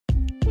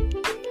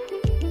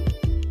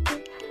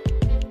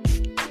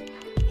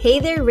Hey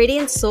there,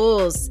 Radiant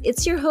Souls.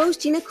 It's your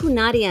host, Gina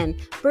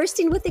Kunadian,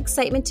 bursting with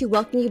excitement to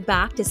welcome you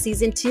back to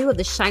Season 2 of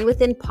the Shine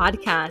Within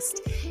podcast.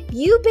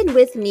 You've been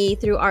with me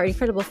through our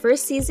incredible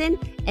first season,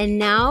 and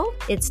now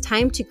it's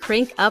time to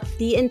crank up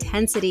the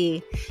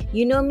intensity.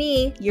 You know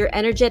me, your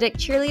energetic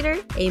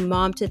cheerleader, a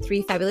mom to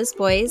 3 fabulous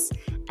boys,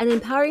 an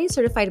empowering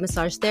certified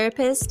massage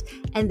therapist,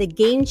 and the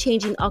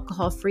game-changing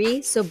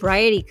alcohol-free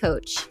sobriety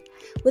coach.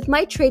 With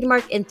my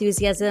trademark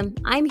enthusiasm,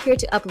 I'm here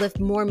to uplift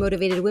more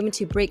motivated women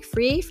to break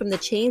free from the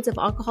chains of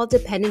alcohol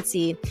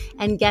dependency.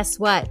 And guess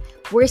what?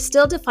 We're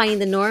still defining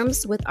the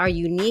norms with our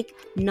unique,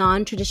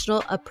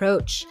 non-traditional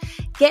approach.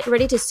 Get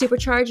ready to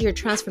supercharge your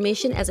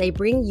transformation as I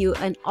bring you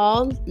an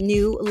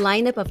all-new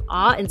lineup of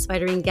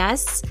awe-inspiring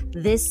guests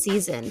this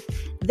season.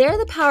 They're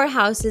the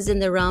powerhouses in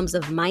the realms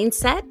of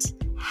mindset,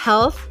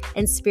 health,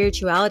 and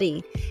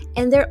spirituality.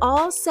 And they're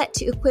all set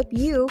to equip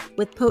you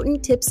with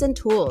potent tips and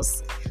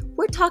tools.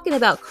 We're talking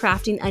about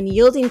crafting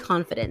unyielding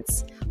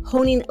confidence,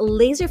 honing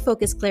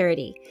laser-focused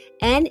clarity,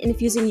 and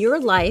infusing your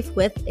life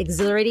with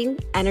exhilarating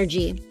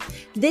energy.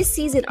 This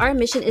season, our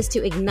mission is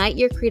to ignite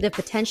your creative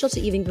potential to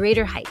even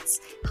greater heights,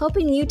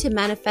 helping you to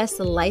manifest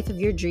the life of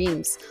your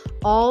dreams,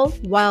 all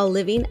while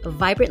living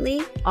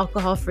vibrantly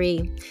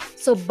alcohol-free.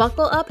 So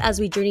buckle up as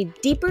we journey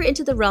deeper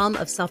into the realm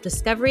of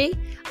self-discovery,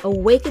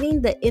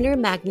 awakening the inner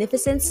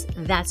magnificence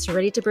that's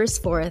ready to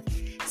burst forth.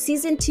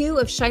 Season 2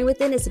 of Shine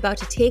Within is about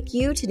to take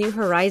you to new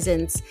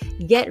horizons.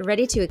 Get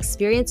ready to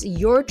experience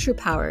your true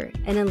power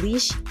and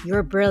unleash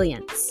your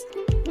brilliance.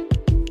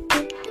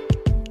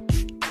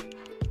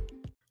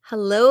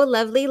 Hello,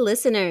 lovely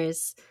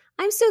listeners.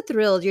 I'm so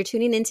thrilled you're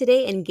tuning in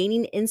today and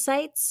gaining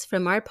insights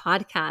from our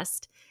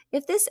podcast.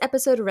 If this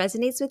episode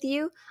resonates with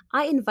you,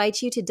 I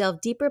invite you to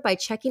delve deeper by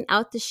checking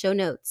out the show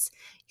notes.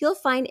 You'll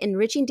find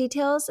enriching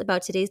details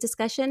about today's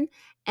discussion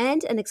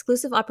and an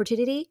exclusive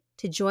opportunity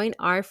to join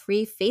our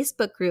free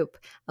Facebook group,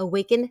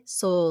 Awaken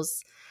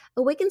Souls.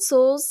 Awaken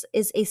Souls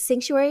is a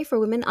sanctuary for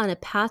women on a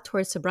path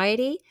towards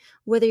sobriety,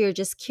 whether you're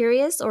just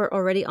curious or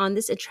already on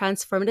this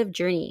transformative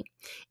journey.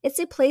 It's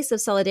a place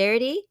of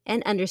solidarity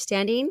and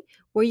understanding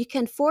where you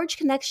can forge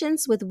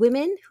connections with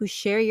women who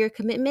share your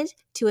commitment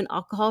to an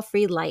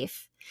alcohol-free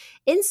life.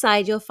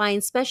 Inside, you'll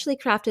find specially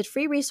crafted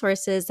free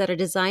resources that are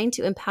designed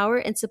to empower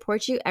and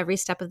support you every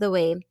step of the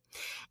way.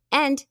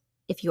 And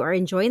if you are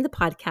enjoying the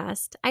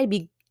podcast, I'd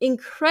be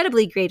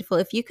incredibly grateful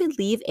if you could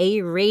leave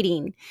a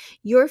rating.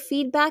 Your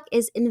feedback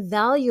is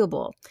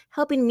invaluable,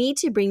 helping me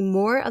to bring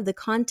more of the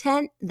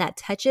content that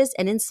touches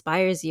and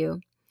inspires you.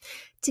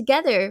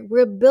 Together,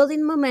 we're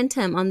building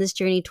momentum on this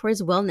journey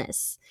towards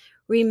wellness.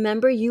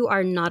 Remember, you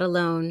are not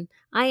alone.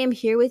 I am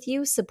here with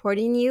you,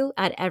 supporting you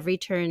at every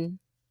turn.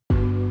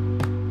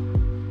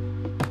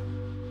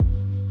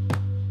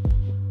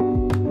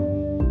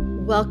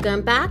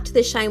 Welcome back to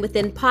the Shine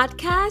Within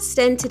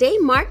podcast, and today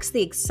marks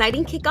the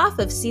exciting kickoff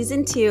of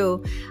Season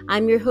 2.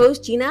 I'm your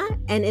host, Gina,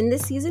 and in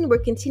this season, we're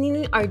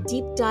continuing our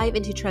deep dive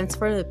into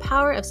transforming the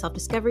power of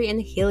self-discovery and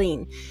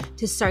healing.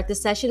 To start the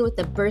session with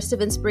a burst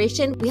of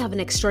inspiration, we have an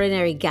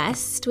extraordinary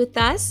guest with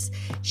us,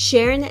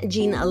 Sharon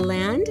Jean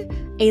Land,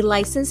 a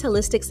licensed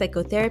holistic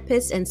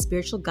psychotherapist and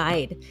spiritual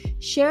guide.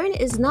 Sharon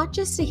is not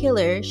just a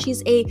healer,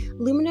 she's a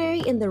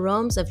luminary in the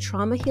realms of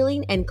trauma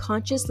healing and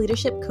conscious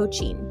leadership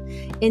coaching.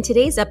 In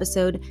today's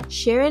episode,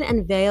 Sharon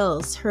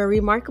unveils her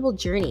remarkable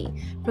journey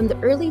from the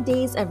early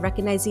days of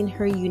recognizing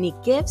her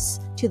unique gifts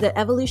to the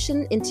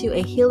evolution into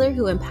a healer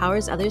who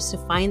empowers others to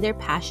find their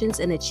passions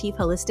and achieve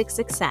holistic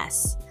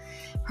success.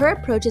 Her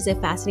approach is a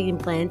fascinating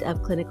blend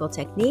of clinical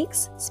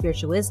techniques,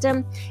 spiritual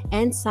wisdom,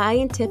 and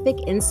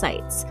scientific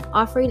insights,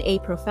 offering a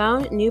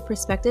profound new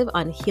perspective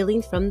on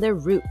healing from the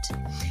root.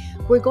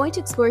 We're going to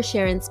explore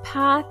Sharon's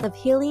path of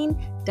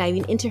healing,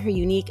 diving into her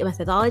unique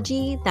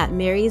methodology that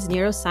marries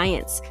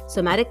neuroscience,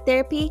 somatic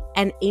therapy,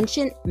 and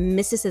ancient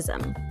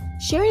mysticism.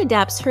 Sharon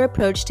adapts her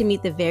approach to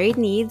meet the varied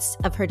needs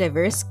of her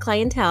diverse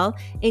clientele,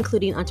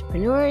 including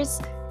entrepreneurs,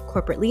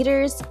 corporate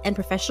leaders, and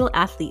professional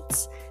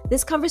athletes.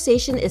 This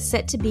conversation is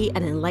set to be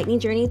an enlightening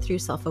journey through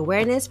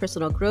self-awareness,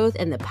 personal growth,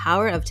 and the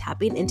power of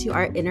tapping into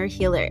our inner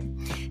healer.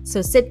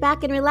 So sit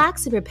back and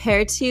relax and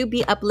prepare to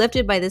be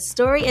uplifted by the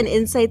story and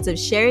insights of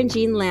Sharon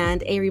Jean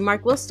Land, a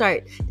remarkable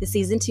start to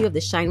Season 2 of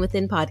the Shine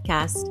Within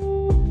podcast.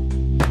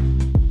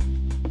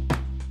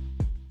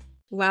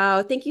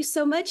 Wow. Thank you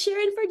so much,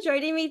 Sharon, for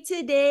joining me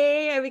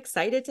today. I'm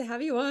excited to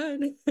have you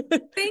on.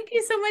 Thank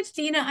you so much,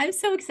 Gina. I'm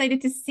so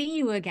excited to see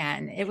you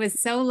again. It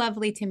was so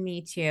lovely to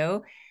meet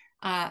you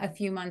a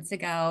few months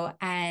ago,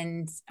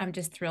 and I'm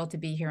just thrilled to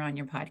be here on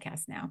your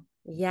podcast now.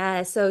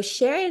 Yeah, so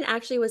Sharon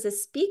actually was a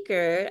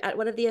speaker at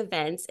one of the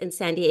events in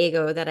San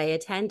Diego that I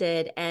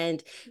attended,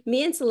 and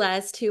me and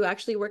Celeste, who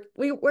actually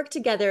worked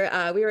together,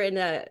 we were in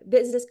a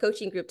business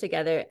coaching group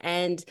together,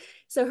 and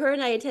so her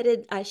and I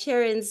attended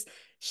Sharon's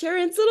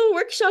Sharon's little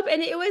workshop,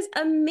 and it was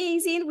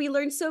amazing. We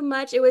learned so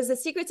much. It was the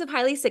secrets of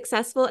highly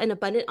successful and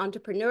abundant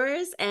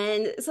entrepreneurs.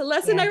 And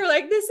Celeste and I Yeah. were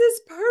like, this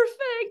is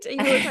perfect.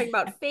 And, we were talking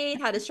about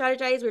faith, how to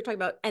strategize. We were talking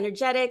about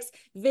energetics,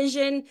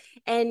 vision,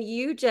 and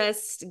you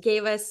just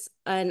gave us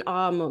an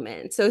awe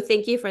moment. So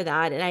thank you for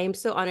that. And I am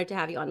so honored to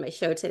have you on my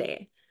show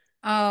today.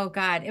 Oh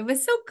God, it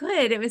was so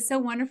good. It was so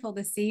wonderful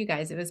to see you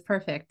guys. It was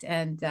perfect.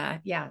 And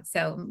yeah,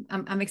 so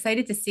I'm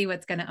excited to see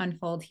what's going to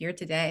unfold here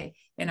today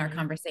in our Yeah.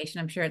 conversation.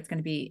 I'm sure it's going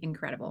to be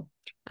incredible.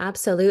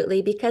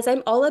 Absolutely, because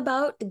I'm all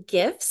about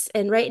gifts.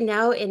 And right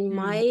now in Mm.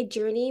 my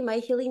journey, my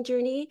healing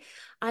journey,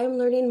 I'm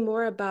learning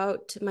more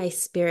about my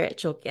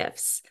spiritual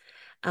gifts.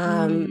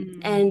 Mm.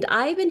 And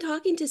I've been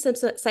talking to some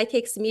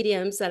psychics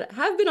mediums that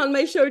have been on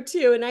my show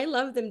too, and I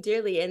love them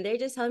dearly. And they're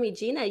just telling me,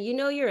 Gina,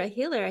 you're a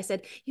healer. I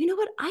said, you know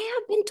what? I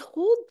have been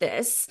told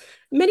this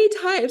many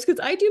times because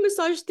I do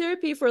massage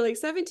therapy for like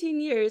 17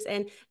 years.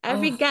 And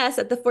every Oh, guest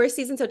at the Four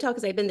Seasons Hotel,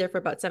 because I've been there for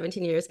about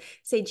 17 years,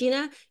 say,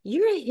 Gina,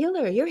 you're a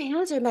healer. Your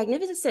hands are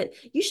magnificent.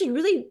 You should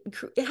really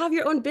have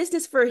your own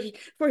business for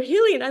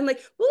healing. I'm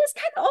like, well, it's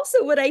kind of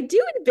also what I do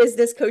in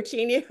business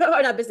coaching,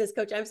 or not business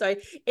coach. I'm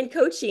sorry, in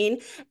coaching,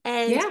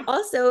 and yeah,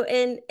 also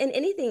in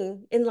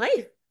anything in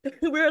life.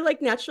 We're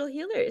like natural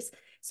healers.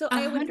 So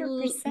a hundred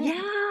percent.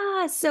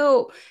 yeah.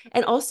 So,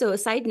 and also a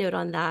side note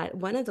on that,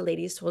 one of the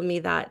ladies told me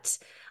that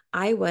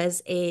I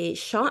was a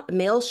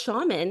male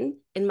shaman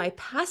in my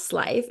past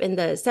life in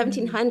the Mm.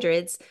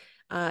 1700s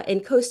in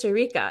Costa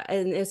Rica,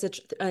 and it's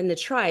in the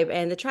tribe,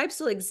 and the tribe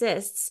still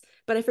exists,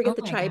 but I forget Oh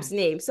the my tribe's gosh.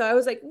 name. So I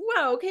was like,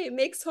 wow, okay, it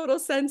makes total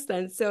sense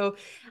then. So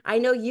I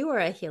know you are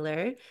a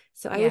healer,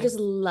 so I would just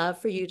Yes. love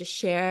for you to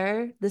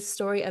share the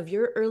story of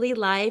your early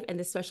life and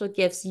the special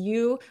gifts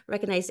you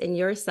recognized in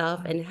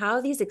yourself, and how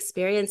these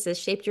experiences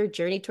shaped your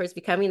journey towards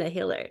becoming a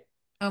healer.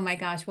 Oh my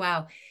gosh.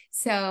 Wow.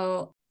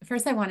 So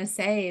first I want to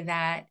say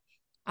that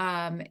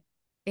um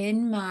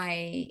in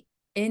my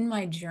in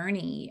my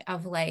journey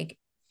of like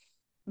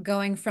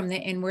going from the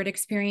inward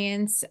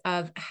experience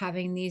of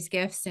having these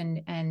gifts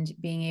and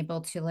being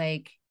able to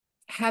like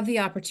have the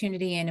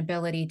opportunity and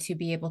ability to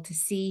be able to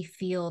see,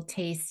 feel,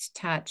 taste,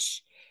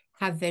 touch,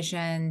 have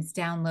visions,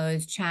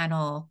 downloads,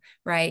 channel,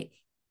 right?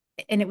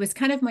 And it was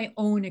kind of my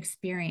own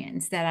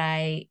experience that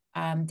I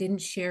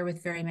didn't share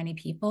with very many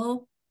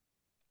people,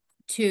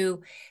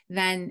 to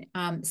then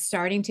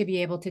starting to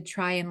be able to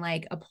try and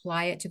like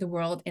apply it to the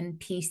world in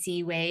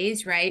PC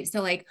ways, right?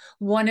 So like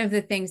one of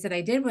the things that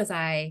I did was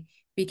I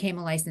became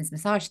a licensed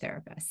massage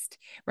therapist,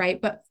 right?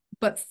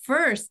 But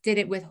first did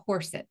it with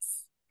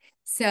horses.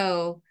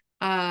 So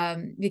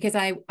because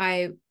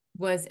I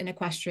was an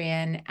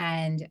equestrian,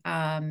 and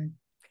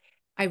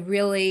I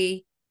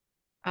really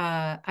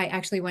I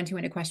actually went to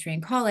an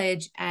equestrian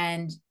college,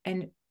 and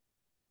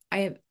I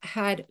have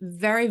had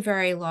very,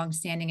 very long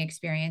standing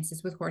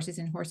experiences with horses,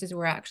 and horses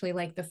were actually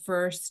like the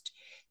first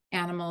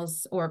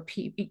animals or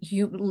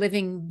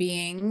living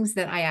beings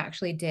that I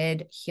actually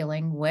did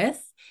healing with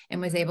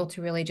and was able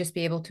to really just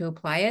be able to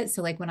apply it.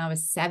 So, like when I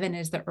was 7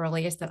 is the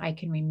earliest that I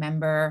can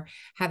remember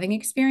having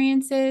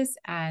experiences.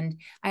 And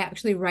I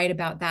actually write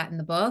about that in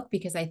the book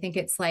because I think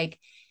it's like,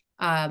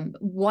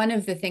 one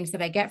of the things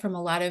that I get from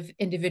a lot of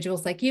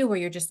individuals like you, where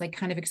you're just like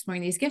kind of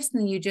exploring these gifts,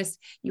 and then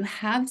you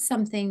have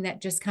something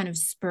that just kind of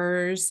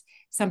spurs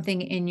something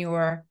in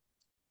your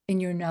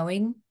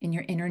knowing, in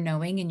your inner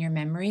knowing, in your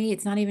memory.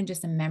 It's not even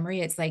just a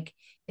memory. It's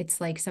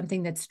like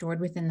something that's stored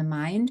within the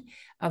mind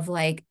of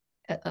like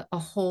a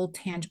whole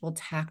tangible,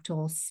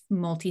 tactile,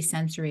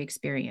 multi-sensory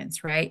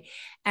experience, right?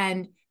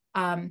 And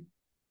um,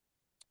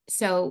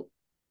 so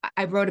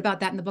I wrote about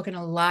that in the book, and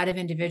a lot of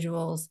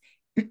individuals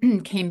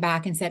came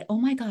back and said, "Oh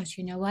my gosh,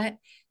 you know what?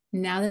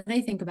 Now that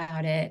I think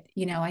about it,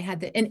 I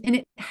had and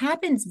it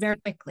happens very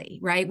quickly,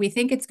 right? We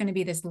think it's going to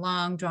be this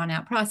long, drawn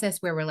out process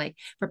where we're like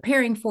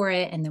preparing for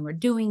it, and then we're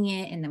doing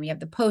it, and then we have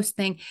the post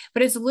thing.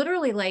 But it's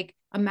literally like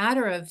a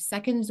matter of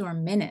seconds or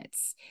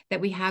minutes that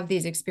we have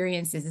these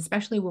experiences,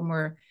 especially when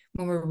we're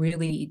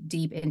really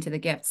deep into the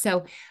gift.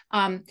 So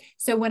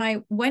when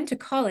I went to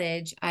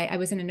college, I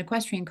was in an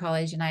equestrian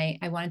college, and I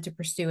wanted to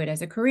pursue it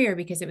as a career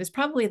because it was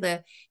probably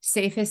the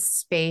safest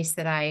space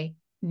that I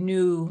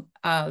knew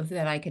of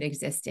that I could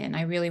exist in.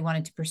 I really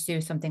wanted to pursue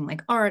something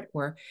like art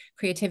or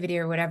creativity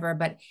or whatever,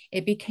 but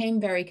it became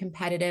very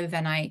competitive.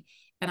 And I,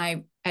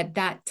 at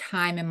that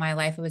time in my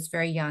life, I was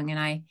very young, and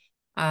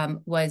I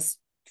was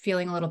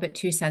feeling a little bit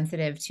too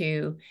sensitive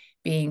to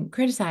being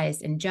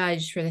criticized and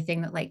judged for the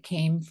thing that like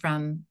came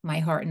from my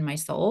heart and my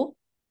soul.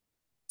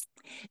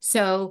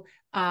 So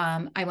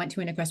I went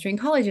to an equestrian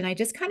college, and I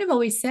just kind of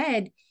always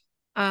said,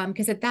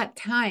 because at that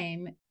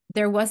time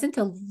there wasn't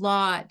a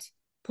lot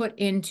put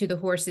into the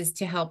horses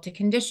to help to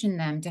condition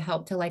them, to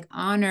help to like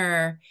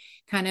honor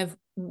kind of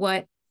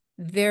what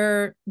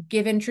their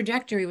given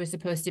trajectory was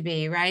supposed to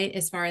be, right?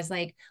 As far as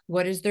like,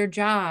 what is their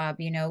job?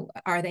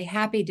 Are they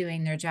happy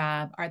doing their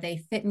job? Are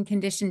they fit and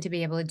conditioned to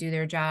be able to do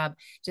their job?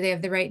 Do they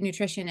have the right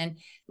nutrition? And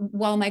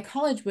while my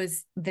college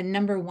was the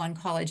number one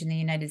college in the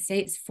United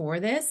States for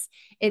this,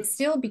 it's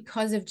still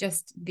because of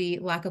just the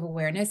lack of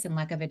awareness and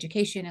lack of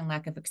education and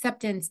lack of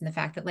acceptance, and the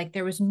fact that like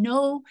there was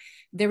no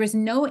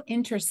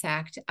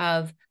intersect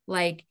of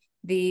like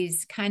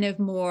these kind of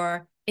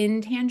more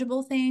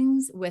intangible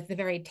things with the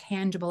very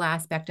tangible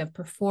aspect of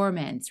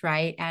performance,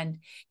 right? And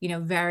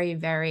very,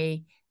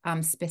 very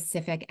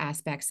specific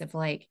aspects of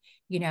like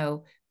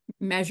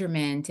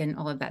measurement and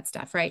all of that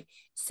stuff, right?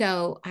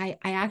 So I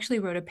actually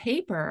wrote a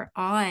paper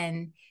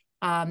on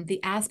the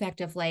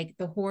aspect of like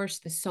the horse,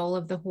 the soul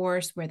of the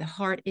horse, where the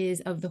heart is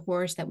of the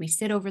horse, that we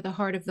sit over the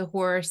heart of the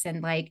horse,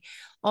 and like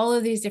all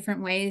of these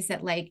different ways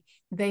that like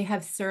they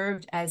have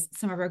served as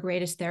some of our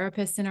greatest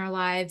therapists in our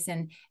lives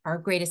and our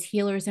greatest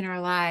healers in our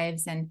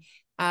lives. And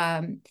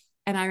I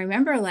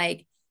remember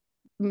like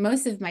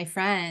most of my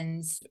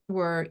friends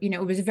were,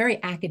 it was a very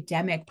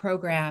academic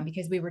program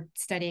because we were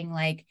studying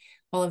like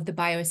all of the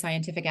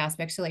bioscientific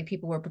aspects. So like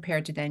people were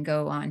prepared to then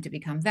go on to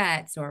become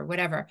vets or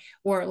whatever,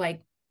 or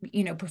like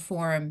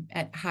perform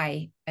at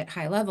high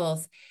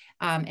levels,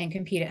 and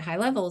compete at high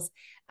levels.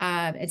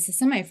 And so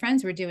some of my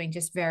friends were doing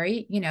just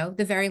very,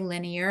 the very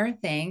linear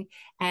thing.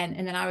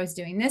 And then I was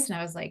doing this, and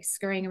I was like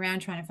scurrying around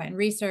trying to find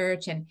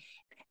research. And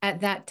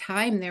at that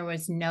time, there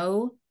was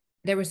no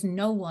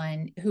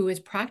one who was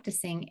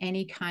practicing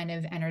any kind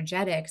of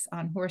energetics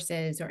on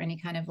horses or any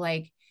kind of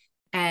like,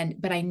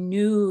 but I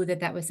knew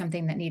that that was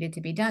something that needed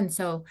to be done.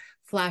 So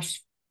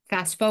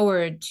fast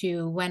forward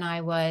to when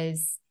I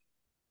was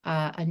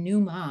a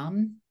new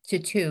mom to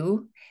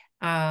two.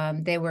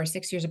 They were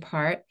 6 years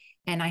apart,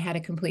 and I had a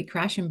complete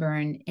crash and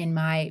burn in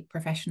my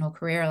professional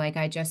career. Like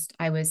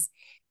I was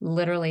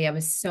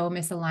so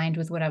misaligned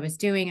with what I was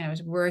doing, and I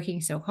was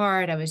working so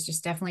hard. I was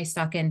just definitely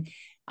stuck in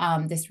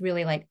this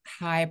really like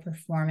high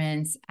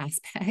performance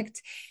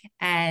aspect.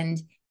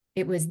 And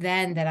it was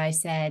then that I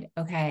said,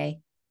 okay,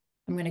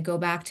 I'm going to go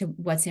back to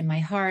what's in my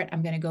heart.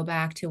 I'm going to go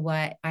back to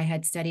what I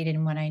had studied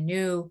and what I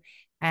knew.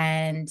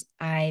 And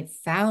I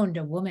found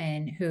a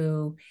woman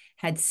who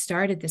had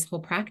started this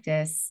whole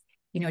practice,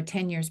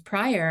 10 years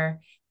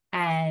prior,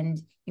 and,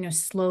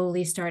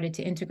 slowly started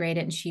to integrate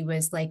it. And she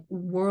was like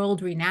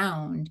world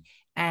renowned.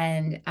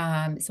 And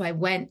so I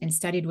went and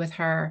studied with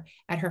her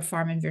at her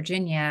farm in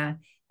Virginia,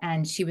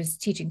 and she was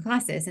teaching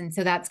classes. And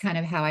so that's kind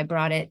of how I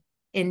brought it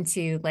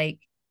into like,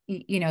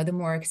 the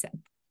more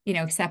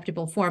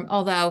acceptable form.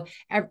 Although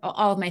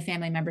all of my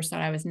family members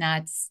thought I was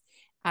nuts,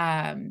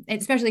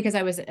 especially because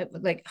I was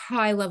like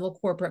high level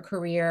corporate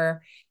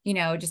career,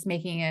 just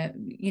making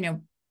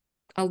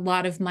a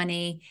lot of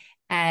money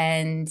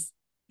and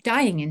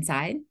dying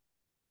inside,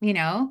 you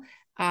know,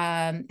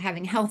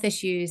 having health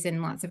issues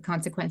and lots of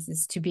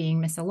consequences to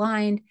being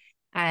misaligned.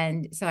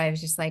 And so I was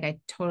just like, I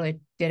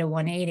totally did a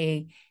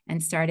 180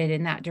 and started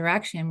in that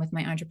direction with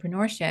my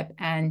entrepreneurship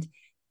and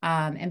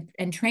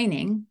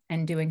training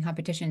and doing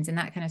competitions and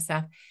that kind of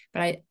stuff.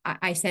 But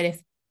I said,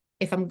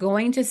 if I'm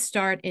going to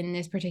start in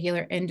this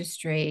particular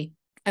industry,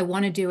 I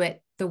want to do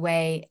it the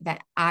way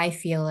that I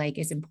feel like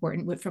is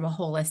important from a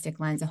holistic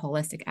lens, a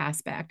holistic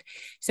aspect.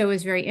 So it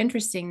was very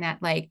interesting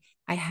that like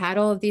I had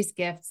all of these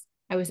gifts,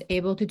 I was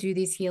able to do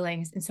these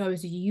healings. And so I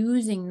was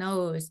using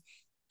those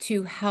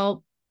to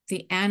help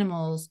the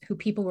animals who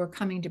people were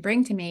coming to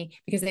bring to me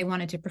because they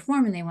wanted to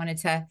perform and they wanted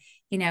to,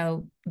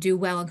 do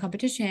well in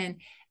competition.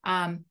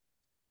 And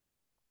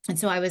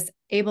so I was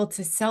able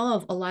to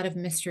solve a lot of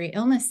mystery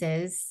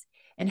illnesses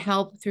and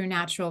help through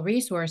natural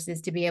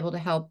resources to be able to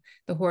help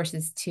the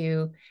horses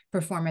to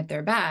perform at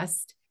their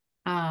best.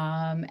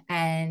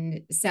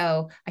 And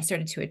so I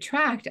started to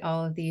attract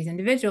all of these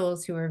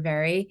individuals who were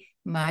very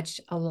much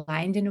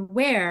aligned and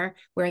aware,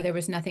 where there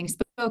was nothing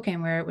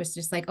spoken, where it was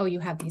just like, oh, you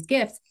have these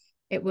gifts.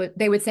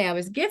 They would say I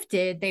was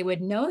gifted. They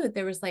would know that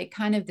there was like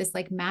kind of this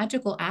like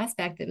magical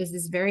aspect that was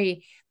this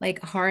very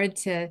like hard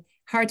to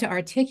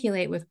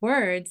articulate with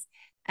words.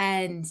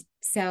 And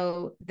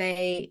so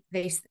then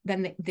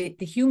the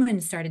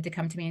humans started to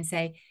come to me and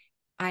say,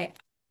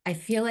 I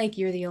feel like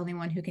you're the only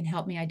one who can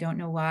help me. I don't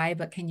know why,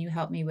 but can you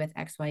help me with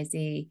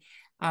XYZ?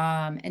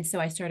 And so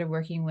I started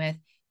working with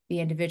the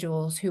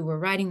individuals who were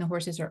riding the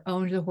horses or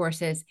owned the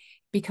horses,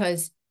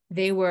 because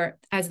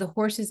as the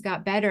horses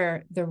got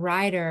better, the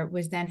rider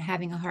was then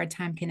having a hard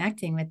time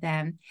connecting with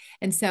them.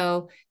 And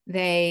so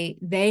they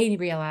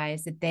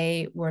realized that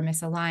they were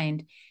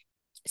misaligned.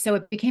 So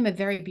it became a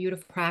very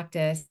beautiful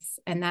practice.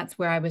 And that's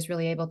where I was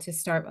really able to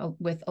start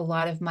with a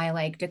lot of my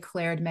like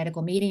declared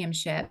medical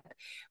mediumship,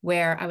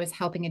 where I was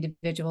helping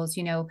individuals.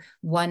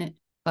 One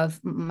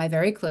of my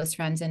very close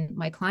friends and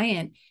my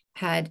client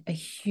had a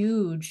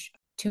huge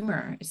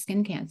tumor,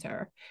 skin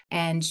cancer,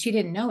 and she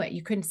didn't know it.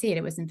 You couldn't see it.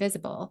 It was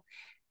invisible.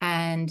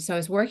 And so I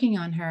was working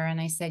on her, and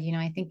I said,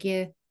 I think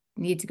you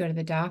need to go to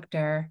the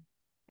doctor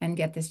and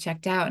get this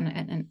checked out,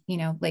 and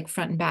like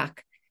front and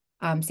back,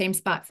 same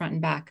spot, front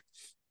and back.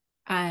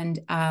 And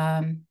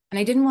I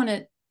didn't want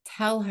to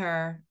tell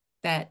her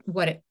that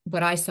what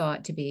I saw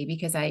it to be,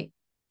 because I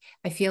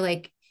feel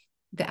like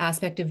the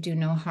aspect of do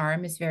no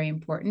harm is very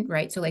important,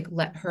 right? So like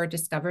let her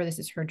discover, this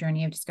is her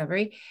journey of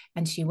discovery.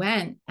 And she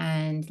went,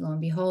 and lo and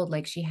behold,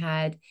 like she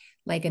had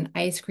like an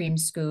ice cream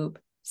scoop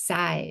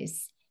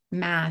size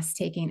mass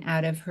taken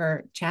out of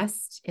her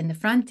chest in the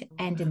front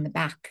and in the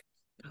back.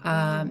 Oh.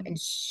 And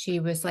she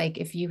was like,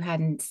 if you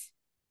hadn't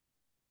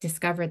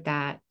discovered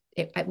that,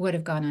 it would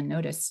have gone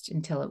unnoticed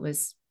until it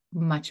was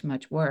much,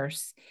 much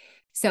worse.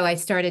 So I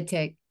started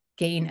to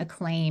gain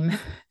acclaim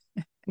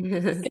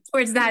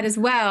towards that as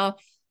well,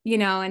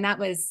 and that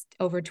was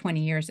over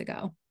 20 years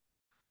ago.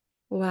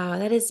 Wow,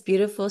 that is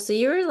beautiful. So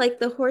you're like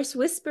the horse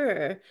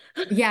whisperer.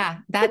 Yeah,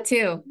 that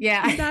too.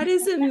 Yeah. That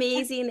is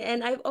amazing.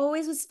 And I've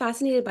always was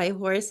fascinated by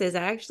horses.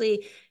 I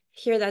actually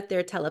hear that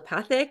they're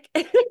telepathic.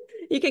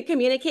 You can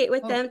communicate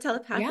with Oh, them yeah.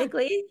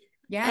 telepathically.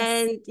 Yes.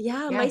 And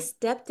yeah, my Yeah.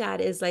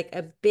 stepdad is like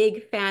a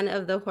big fan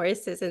of the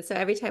horses. And so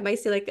every time I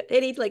see like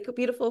any like a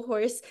beautiful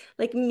horse,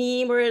 like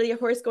meme or your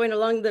horse going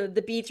along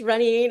the beach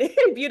running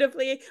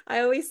beautifully, I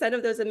always send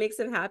him those. It makes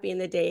him happy in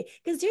the day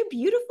because they're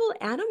beautiful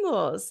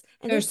animals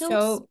and they're They're so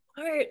so,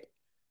 smart.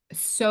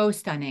 so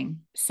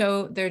stunning.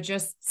 So they're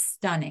just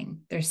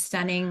stunning. They're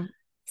stunning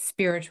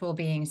spiritual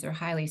beings. They're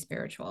highly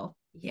spiritual.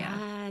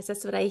 Yeah. Yes,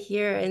 that's what I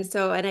hear. And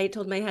so, and I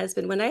told my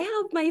husband, when I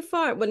have my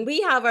farm, when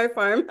we have our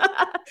farm,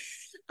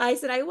 I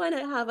said, I want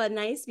to have a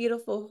nice,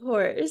 beautiful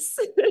horse.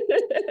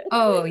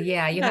 Oh,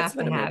 yeah. You have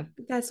to have.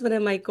 That's one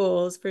of my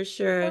goals for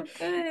sure. Oh,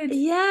 good.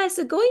 Yeah.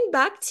 So going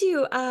back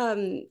to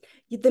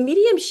the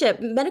mediumship,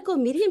 medical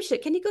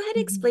mediumship, can you go ahead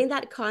and Mhm. explain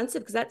that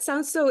concept? Because that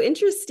sounds so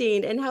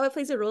interesting and how it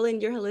plays a role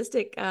in your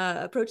holistic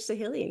approach to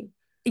healing.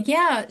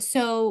 Yeah.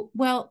 So,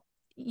 well,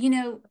 you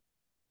know,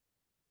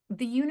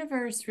 the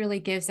universe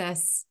really gives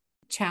us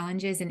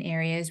challenges in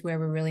areas where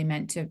we're really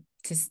meant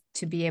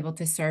to be able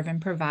to serve and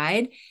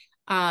provide.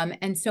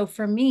 And so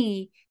for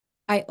me,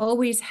 I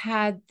always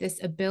had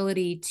this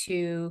ability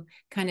to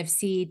kind of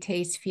see,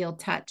 taste, feel,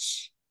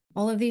 touch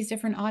all of these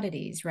different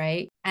oddities,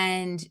 right?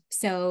 And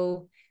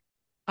so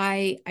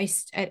at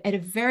a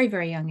very,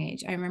 very young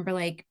age, I remember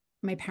like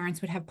my parents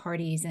would have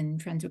parties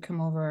and friends would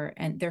come over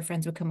and their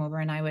friends would come over,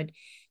 and I would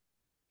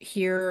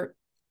hear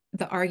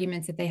the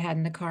arguments that they had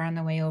in the car on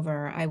the way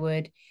over. I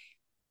would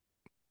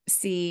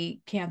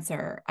see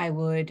cancer.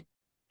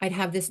 I'd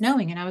have this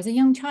knowing, and I was a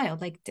young child,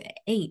 like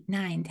 8,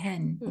 9,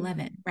 10, Mm.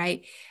 11,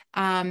 right?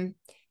 Um,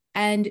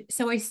 and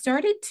so I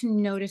started to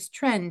notice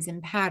trends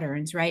and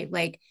patterns, right?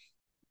 Like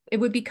it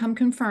would become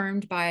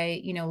confirmed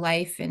by,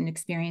 life and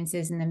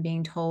experiences, and then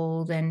being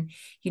told, and,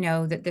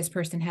 that this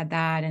person had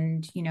that,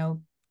 and,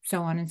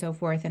 so on and so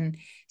forth. And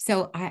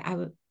so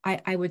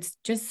I would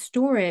just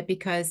store it,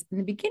 because in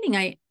the beginning,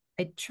 I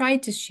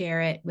tried to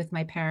share it with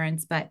my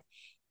parents, but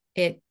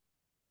it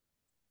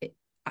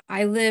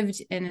I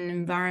lived in an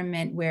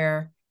environment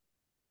where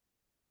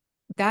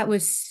that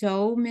was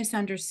so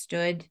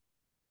misunderstood,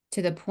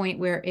 to the point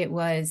where it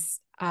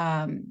was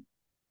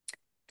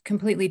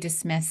completely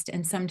dismissed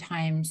and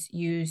sometimes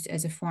used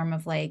as a form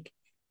of like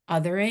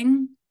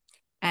othering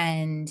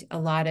and a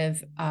lot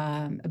of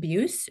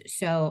abuse.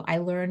 So I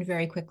learned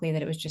very quickly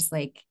that it was just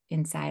like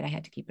inside. I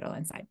had to keep it all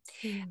inside.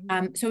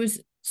 Mhm. So I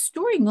was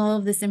storing all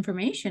of this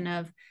information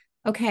of,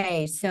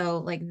 okay, so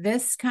like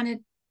this kind of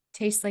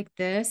tastes like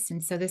this,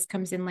 and so this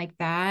comes in like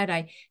that.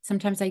 I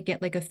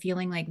get like a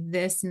feeling like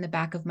this in the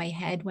back of my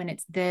head when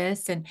it's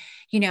this, and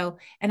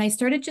I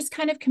started just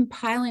kind of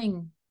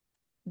compiling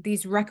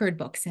these record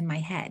books in my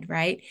head,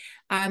 right?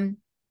 Um,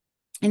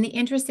 and the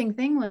interesting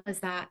thing was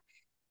that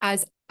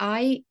as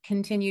I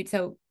continued,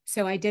 so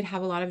I did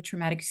have a lot of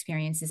traumatic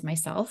experiences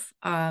myself,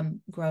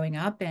 growing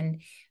up,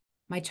 and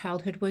my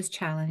childhood was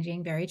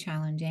challenging, very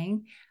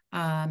challenging,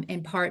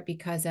 in part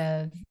because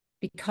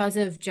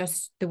of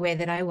just the way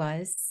that I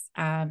was.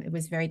 It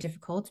was very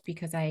difficult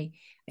because I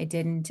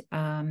didn't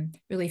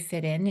really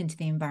fit into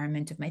the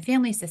environment of my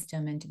family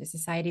system and to the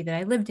society that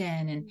I lived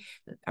in, and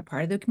a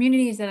part of the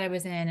communities that I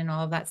was in, and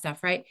all of that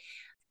stuff, right?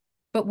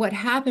 But what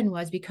happened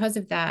was, because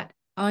of that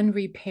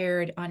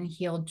unrepaired,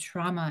 unhealed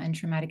trauma and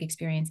traumatic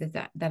experiences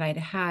that I'd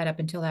had up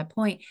until that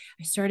point,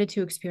 I started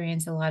to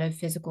experience a lot of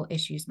physical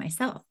issues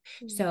myself.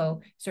 So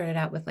Mhm. started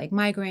out with like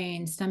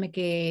migraines, stomach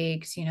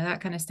aches,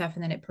 that kind of stuff.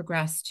 And then it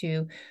progressed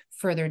to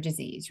further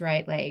disease,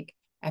 right? Like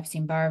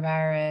Epstein-Barr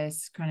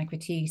virus, chronic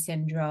fatigue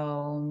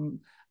syndrome,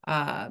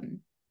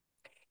 um,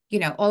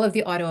 all of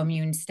the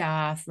autoimmune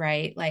stuff,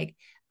 right? Like,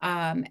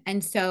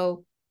 and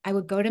so I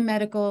would go to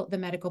the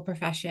medical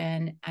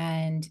profession,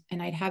 and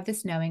I'd have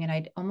this knowing, and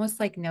I'd almost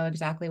like know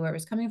exactly where it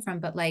was coming from,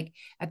 but like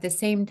at the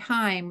same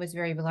time was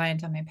very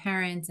reliant on my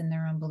parents and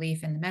their own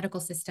belief in the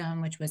medical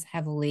system, which was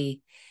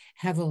heavily,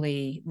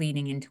 heavily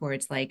leaning in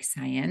towards like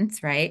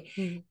science, right?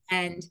 Mhm.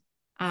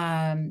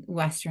 And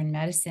Western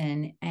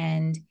medicine.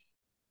 And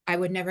I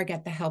would never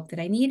get the help that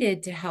I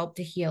needed to help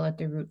to heal at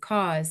the root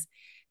cause.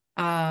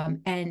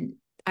 And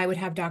I would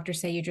have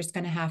doctors say, you're just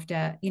going to have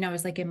to, I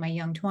was like in my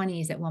young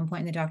 20s at one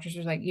point, and the doctors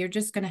were like, you're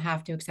just going to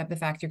have to accept the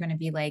fact you're going to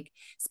be like,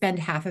 spend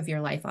half of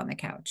your life on the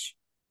couch.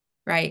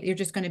 right? You're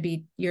just going to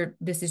be,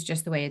 this is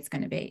just the way it's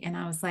going to be. And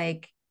I was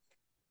like,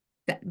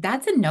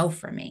 that's a no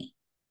for me,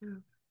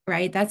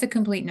 right? That's a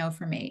complete no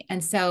for me.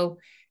 And so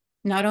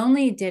not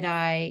only did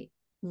I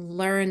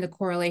learn the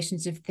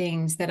correlations of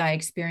things that I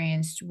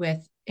experienced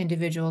with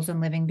individuals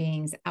and living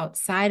beings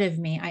outside of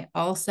me, I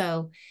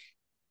also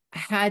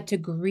had to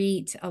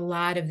greet a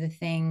lot of the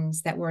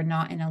things that were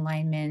not in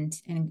alignment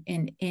and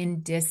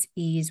in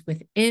dis-ease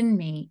within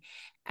me.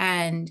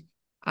 And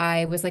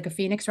I was like a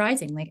phoenix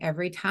rising. Like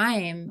every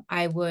time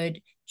I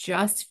would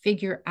just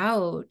figure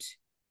out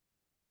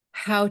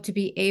how to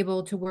be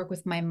able to work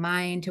with my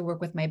mind, to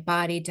work with my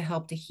body, to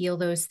help to heal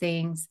those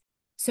things.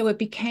 So it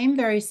became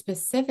very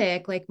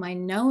specific. Like my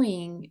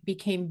knowing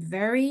became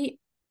very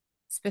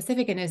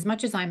specific. And as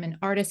much as I'm an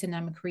artist and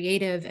I'm a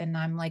creative and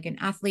I'm like an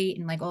athlete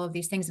and like all of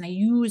these things, and I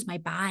use my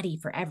body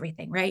for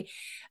everything, right?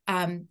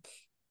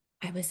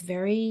 I was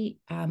very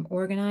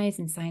organized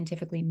and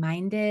scientifically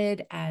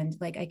minded. And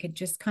like I could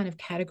just kind of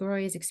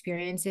categorize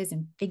experiences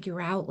and figure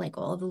out like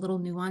all the little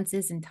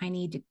nuances and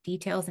tiny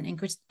details and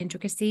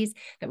intricacies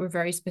that were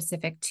very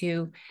specific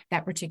to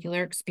that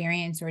particular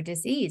experience or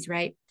disease,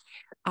 right?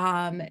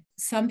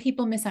 Some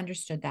people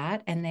misunderstood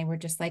that and they were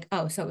just like,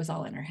 oh, so it was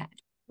all in her head.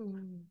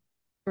 Mm.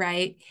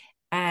 Right.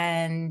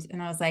 And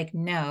I was like,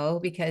 no,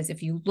 because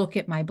if you look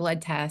at my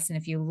blood test and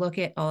if you look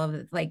at all of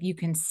it, like you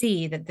can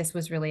see that this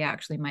was really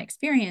actually my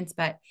experience.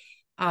 But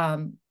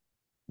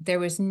there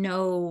was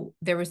no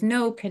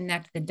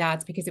connect the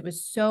dots because it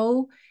was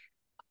so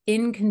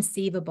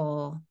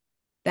inconceivable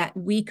that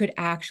we could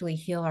actually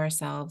heal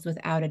ourselves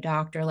without a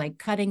doctor like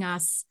cutting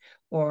us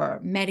or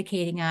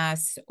medicating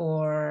us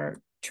or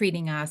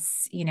treating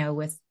us,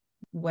 with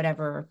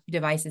whatever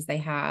devices they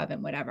have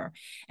and whatever.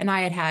 And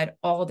I had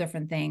all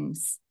different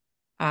things.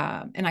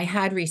 And I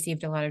had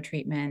received a lot of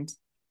treatment,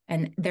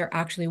 and there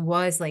actually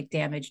was like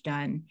damage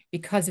done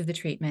because of the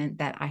treatment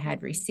that I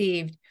had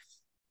received.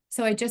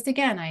 So I just,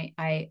 again,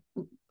 I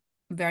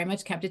very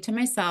much kept it to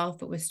myself,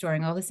 but was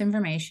storing all this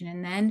information.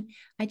 And then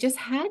I just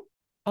had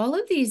all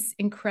of these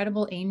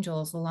incredible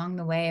angels along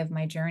the way of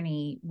my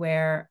journey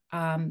where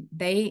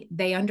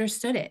they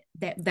understood it,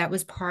 that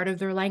was part of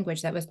their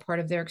language, that was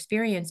part of their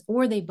experience,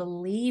 or they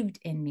believed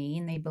in me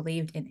and they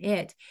believed in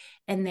it.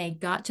 And they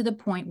got to the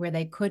point where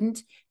they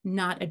couldn't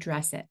not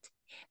address it.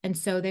 And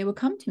so they would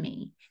come to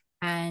me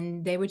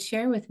and they would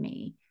share with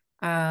me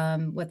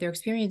what their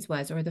experience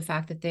was, or the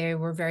fact that they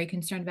were very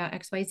concerned about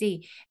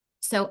XYZ.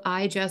 So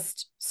I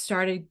just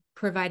started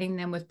providing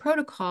them with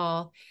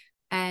protocol,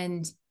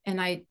 and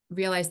I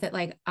realized that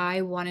like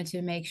I wanted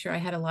to make sure I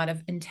had a lot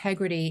of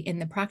integrity in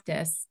the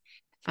practice.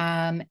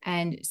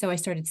 And so I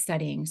started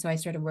studying. So I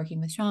started working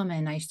with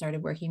shaman. I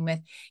started working with,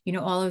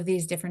 all of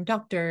these different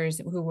doctors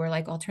who were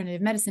like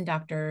alternative medicine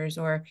doctors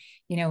or,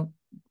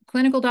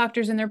 clinical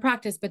doctors in their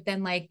practice, but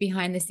then like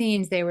behind the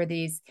scenes, they were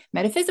these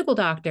metaphysical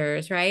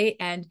doctors, right?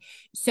 And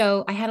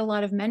so I had a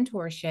lot of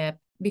mentorship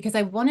because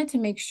I wanted to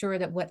make sure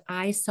that what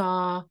I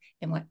saw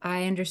and what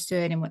I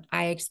understood and what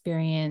I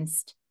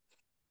experienced,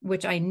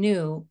 which I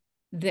knew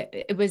that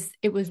it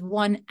was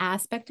one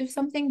aspect of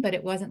something, but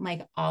it wasn't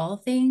like all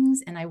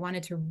things. And I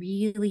wanted to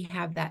really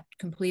have that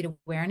complete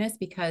awareness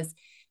because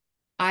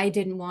I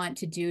didn't want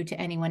to do to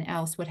anyone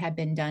else what had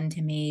been done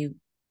to me,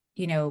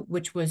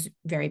 which was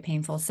very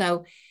painful.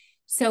 So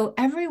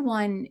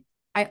everyone,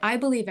 I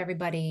believe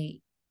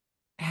everybody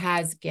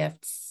has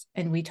gifts.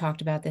 And we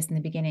talked about this in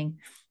the beginning.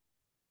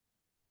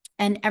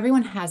 And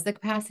everyone has the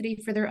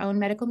capacity for their own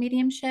medical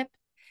mediumship,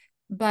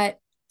 but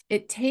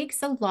it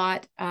takes a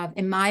lot of,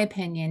 in my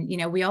opinion,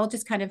 we all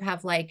just kind of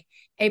have like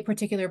a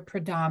particular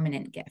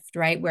predominant gift,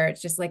 right? Where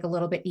it's just like a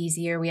little bit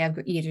easier. We have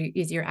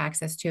easier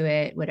access to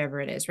it, whatever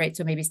it is, right?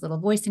 So maybe it's a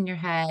little voice in your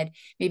head.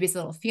 Maybe it's a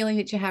little feeling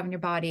that you have in your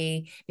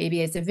body.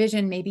 Maybe it's a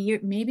vision. Maybe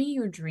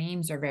your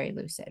dreams are very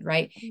lucid,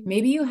 right?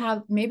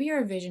 Mm-hmm. Maybe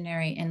you're a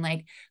visionary and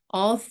like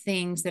all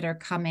things that are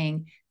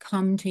coming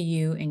come to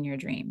you in your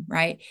dream,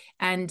 right?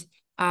 And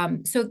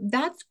so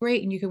that's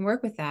great. And you can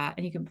work with that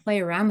and you can play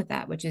around with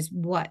that, which is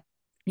what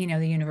the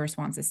universe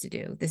wants us to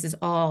do. This is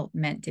all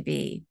meant to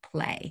be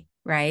play,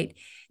 right?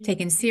 Mm-hmm.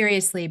 Taken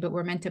seriously, but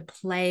we're meant to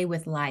play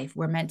with life.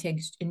 We're meant to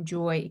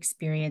enjoy,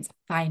 experience,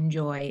 find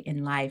joy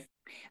in life.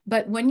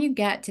 But when you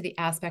get to the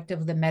aspect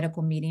of the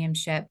medical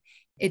mediumship,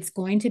 it's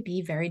going to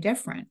be very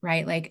different,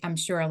 right? Like I'm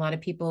sure a lot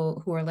of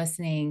people who are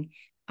listening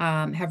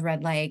have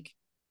read like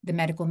the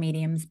medical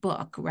medium's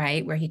book,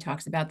 right? Where he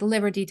talks about the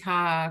liver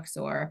detox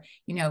or,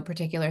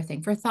 particular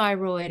thing for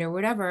thyroid or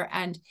whatever.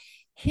 And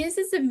his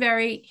is a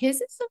very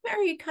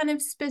kind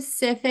of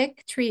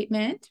specific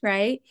treatment,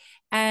 right?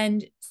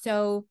 And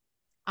so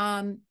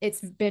it's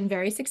been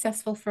very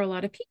successful for a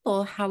lot of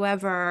people.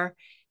 However,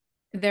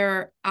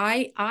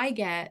 I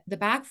get the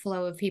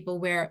backflow of people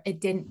where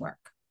it didn't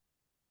work.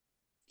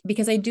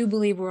 Because I do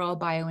believe we're all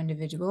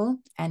bio-individual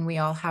and we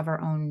all have our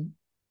own,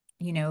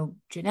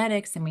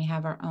 genetics, and we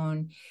have our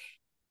own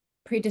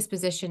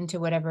predisposition to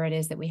whatever it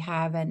is that we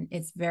have. And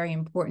it's very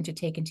important to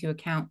take into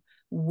account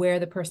where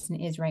the person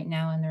is right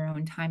now in their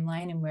own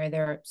timeline and where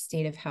their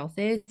state of health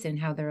is and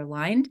how they're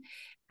aligned,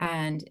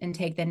 and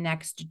take the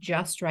next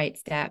just right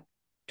step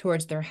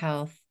towards their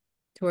health,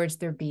 towards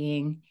their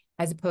being,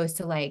 as opposed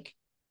to like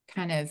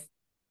kind of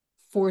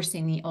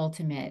forcing the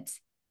ultimate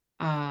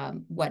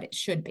what it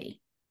should be,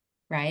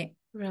 right?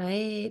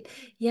 Right.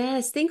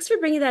 Yes. Thanks for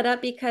bringing that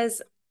up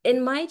because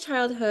in my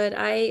childhood,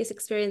 I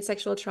experienced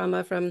sexual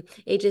trauma from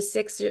ages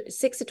 6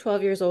 to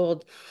 12 years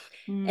old.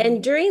 And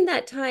Mm. during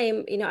that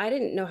time, I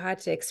didn't know how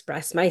to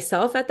express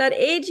myself at that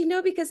age,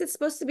 because it's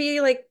supposed to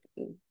be like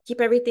keep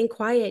everything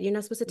quiet. You're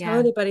not supposed to tell Yeah.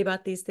 anybody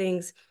about these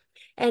things.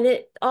 And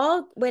it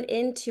all went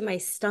into my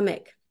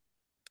stomach.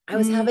 I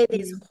was having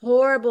these Mm.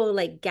 horrible,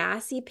 like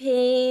gassy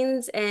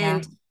pains Yeah.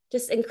 and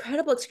just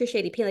incredible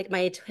excruciating pain. Like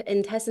my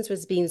intestines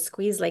was being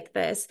squeezed like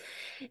this.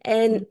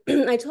 And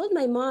Mm. I told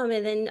my mom,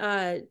 and then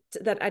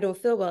that I don't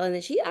feel well. And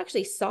then she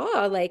actually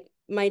saw like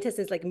my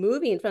intestines like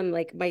moving from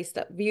like my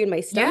view in my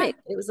Yeah. stomach.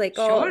 It was like,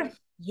 oh, Sure.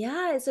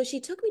 yeah. So she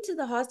took me to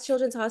the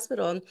children's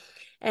hospital,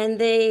 and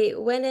they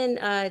went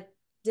and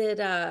did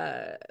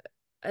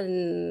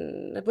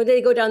and when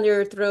they go down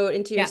your throat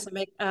into your Yeah.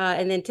 stomach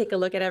and then take a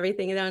look at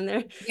everything down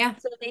there. Yeah.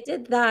 So they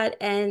did that,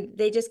 and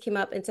they just came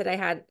up and said I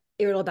had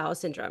irritable bowel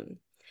syndrome.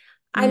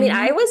 I mean,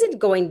 I Hmm. wasn't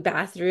going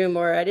bathroom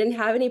or I didn't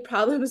have any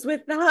problems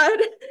with that.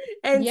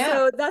 And Yeah.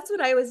 so that's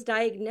when I was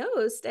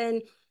diagnosed.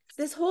 And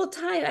this whole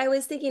time I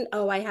was thinking,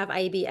 oh, I have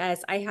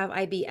IBS, I have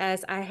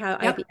IBS, I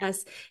have Yep.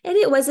 IBS. And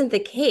it wasn't the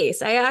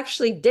case. I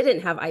actually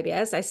didn't have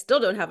IBS. I still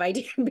don't have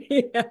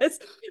IBS.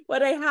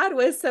 What I had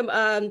was some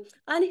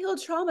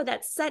unhealed trauma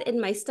that set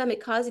in my stomach,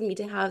 causing me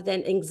to have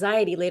then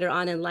anxiety later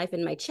on in life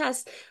in my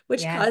chest,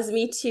 which Yes. caused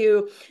me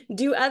to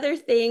do other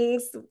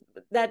things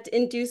that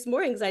induce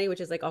more anxiety,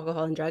 which is like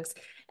alcohol and drugs.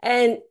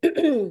 And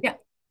Yeah.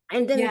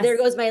 and then there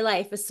Yes. goes my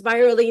life,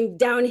 spiraling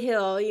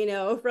downhill,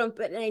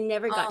 but I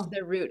never got to Oh,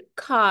 the root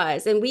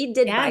cause. And we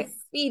did yes.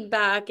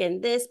 biofeedback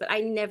and this, but I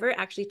never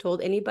actually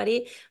told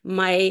anybody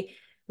my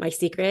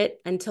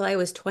secret until I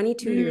was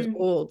 22 years Mm.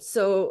 old.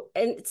 So,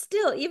 and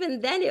still,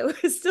 even then,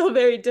 it was still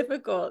very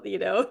difficult, and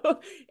it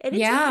took me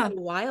Yeah. a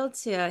while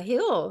to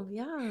heal.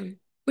 Yeah.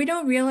 We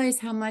don't realize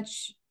how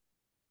much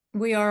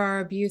we are our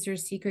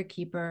abuser's secret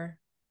keeper.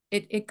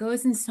 It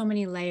goes in so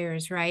many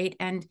layers, right?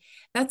 And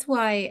that's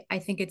why I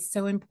think it's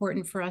so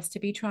important for us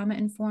to be trauma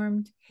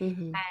informed.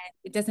 Hmm. And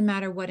it doesn't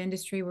matter what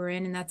industry we're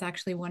in. And that's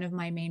actually one of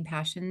my main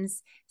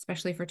passions,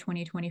 especially for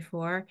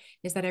 2024,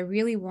 is that I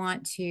really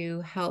want to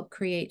help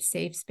create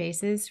safe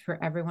spaces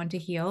for everyone to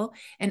heal.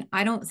 And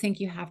I don't think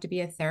you have to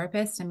be a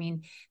therapist. I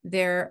mean,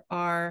 there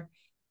are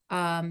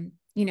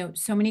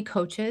so many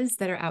coaches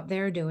that are out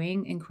there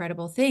doing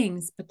incredible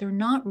things, but they're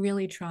not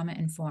really trauma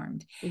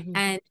informed. Hmm.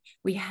 And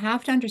we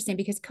have to understand,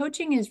 because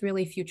coaching is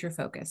really future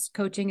focused.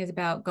 Coaching is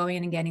about going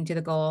in and getting to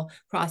the goal,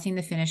 crossing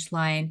the finish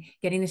line,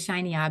 getting the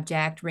shiny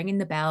object, ringing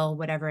the bell,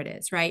 whatever it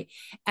is, right?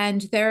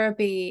 And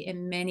therapy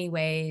in many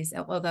ways,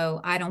 although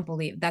I don't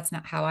believe that's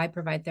not how I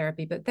provide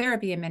therapy, but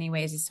therapy in many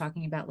ways is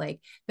talking about like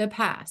the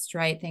past,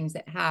 right? Things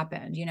that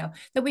happened,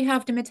 that we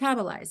have to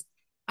metabolize.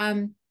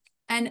 Um,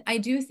 and I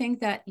do think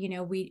that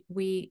we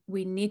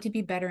need to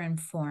be better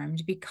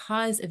informed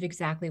because of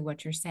exactly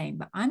what you're saying.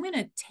 But I'm going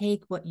to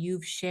take what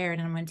you've shared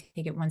and I'm going to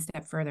take it one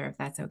step further, if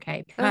that's okay,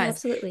 Oh, because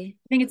absolutely.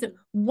 I think it's a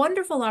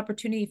wonderful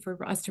opportunity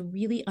for us to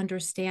really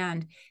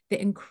understand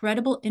the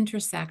incredible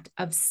intersect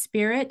of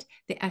spirit,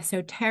 the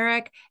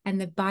esoteric, and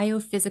the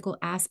biophysical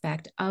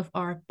aspect of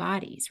our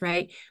bodies,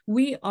 right?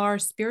 We are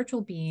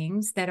spiritual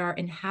beings that are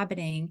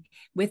inhabiting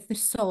with the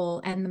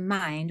soul and the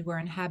mind. We're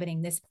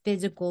inhabiting this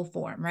physical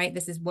form, right?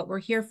 This is what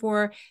we're here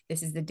for.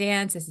 This is the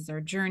dance. This is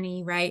our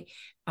journey, right?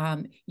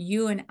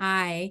 You and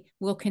I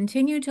will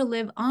continue to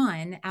live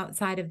on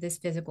outside of this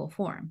physical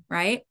form,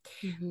 right?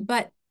 Hmm.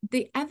 But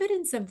the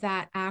evidence of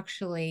that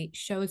actually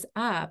shows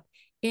up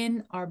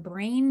in our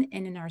brain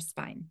and in our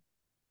spine.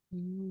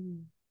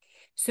 Mm.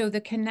 So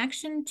the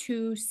connection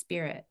to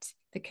spirit,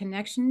 the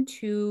connection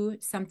to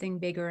something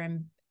bigger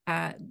and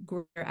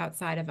greater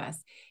outside of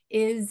us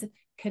is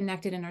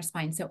connected in our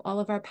spine. So all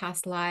of our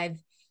past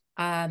lives,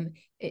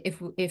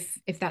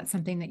 if that's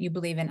something that you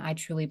believe in, I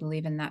truly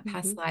believe in that.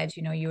 Past Hmm. lives,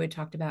 you had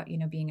talked about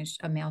being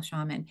a male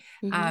shaman,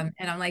 Hmm.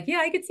 and I'm like, yeah,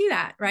 I could see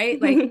that,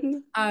 right? Like,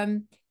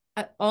 um,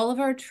 all of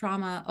our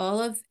trauma,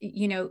 all of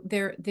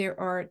there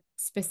are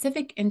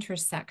specific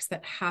intersects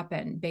that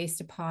happen based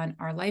upon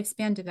our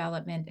lifespan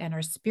development and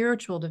our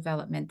spiritual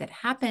development that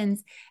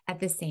happens at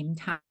the same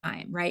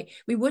time, right?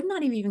 We would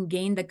not have even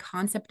gained the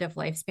concept of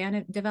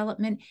lifespan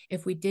development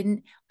if we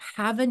didn't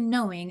have a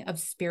knowing of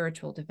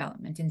spiritual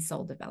development and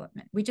soul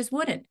development. We just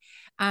wouldn't.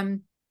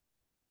 And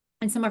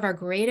some of our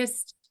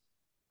greatest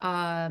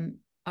um,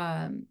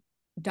 um,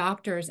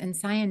 doctors and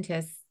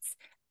scientists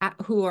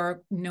who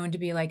are known to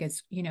be like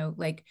as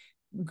like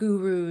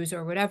gurus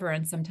or whatever,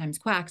 and sometimes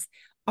quacks,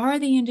 are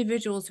the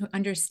individuals who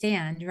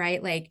understand,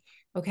 right? Like,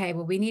 okay,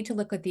 well, we need to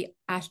look at the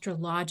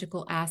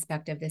astrological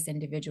aspect of this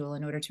individual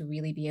in order to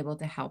really be able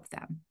to help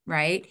them,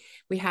 right?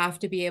 We have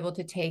to be able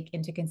to take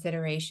into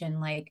consideration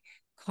like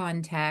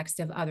context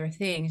of other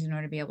things in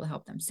order to be able to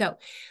help them. So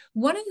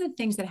one of the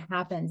things that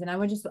happens, and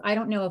I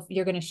don't know if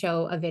you're going to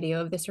show a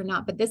video of this or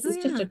not, but this is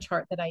just a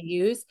chart that I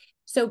use.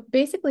 So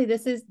basically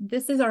this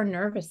is our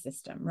nervous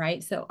system,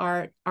 right? So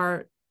our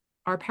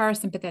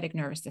parasympathetic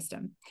nervous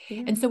system.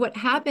 Yeah. And so what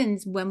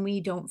happens when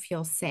we don't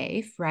feel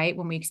safe, right?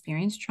 When we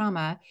experience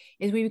trauma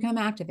is we become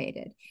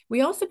activated.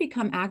 We also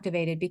become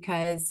activated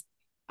because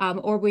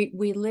or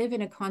we live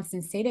in a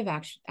constant state of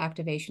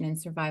activation and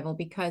survival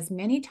because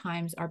many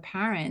times our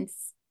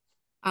parents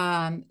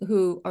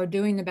who are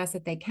doing the best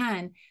that they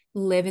can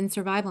live in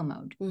survival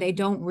mode. Mm-hmm. They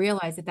don't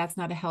realize that that's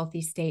not a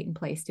healthy state and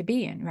place to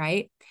be in,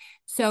 right?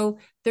 So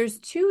there's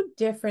two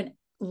different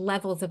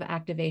levels of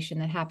activation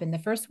that happen. The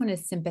first one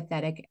is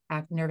sympathetic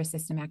nervous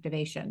system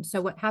activation.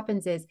 So what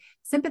happens is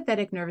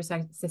sympathetic nervous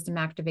system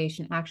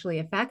activation actually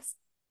affects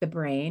the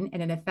brain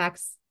and it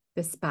affects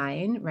the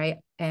spine, right?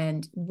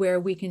 And where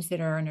we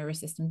consider our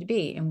nervous system to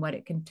be and what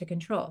it can to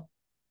control.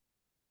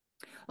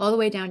 All the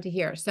way down to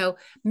here. So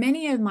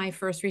many of my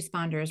first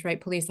responders,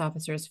 right? Police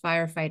officers,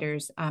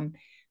 firefighters,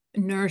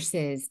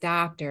 nurses,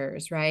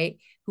 doctors, right?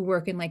 Who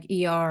work in like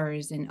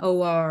ERs and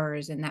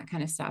ORs and that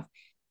kind of stuff.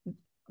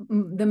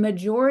 The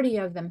majority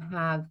of them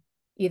have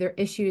either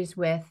issues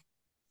with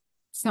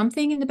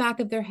something in the back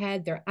of their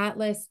head, their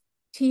atlas,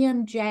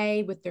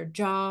 TMJ with their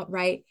jaw,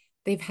 right?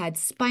 They've had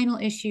spinal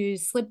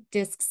issues, slip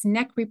discs,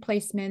 neck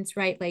replacements,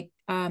 right? Like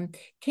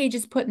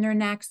cages put in their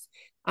necks,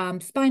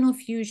 spinal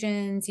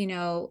fusions, it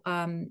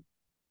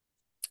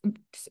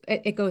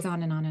goes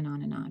on and on and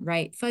on and on,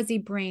 right? Fuzzy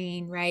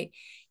brain, right?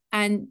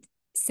 And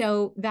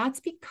so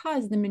that's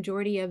because the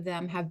majority of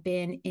them have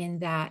been in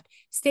that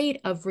state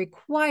of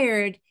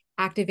required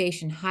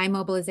activation, high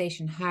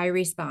mobilization, high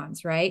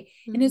response, right?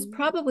 Mm-hmm. And it's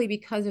probably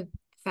because of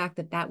fact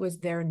that that was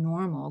their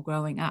normal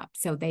growing up.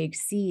 So they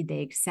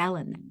excel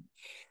in them.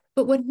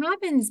 But what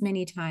happens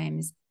many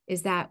times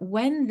is that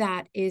when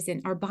that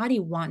isn't, our body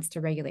wants to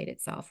regulate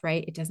itself,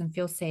 right? It doesn't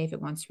feel safe.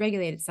 It wants to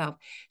regulate itself.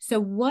 So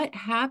what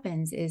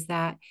happens is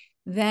that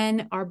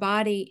then our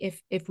body,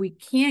 if we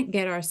can't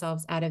get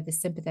ourselves out of the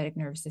sympathetic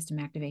nervous system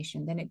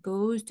activation, then it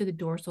goes to the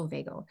dorsal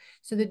vagal.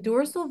 So the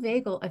dorsal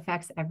vagal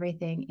affects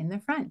everything in the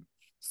front.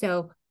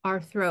 So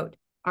our throat,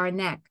 our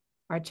neck,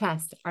 our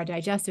chest, our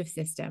digestive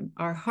system,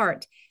 our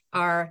heart,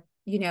 our,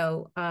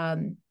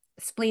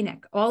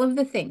 splenic, all of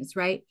the things,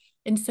 right?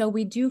 And so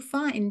we do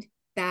find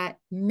that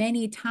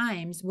many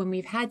times when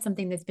we've had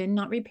something that's been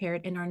not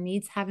repaired and our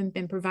needs haven't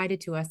been provided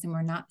to us and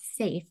we're not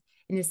safe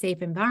in a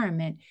safe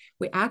environment,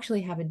 we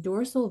actually have a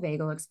dorsal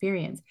vagal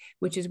experience,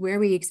 which is where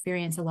we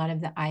experience a lot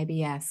of the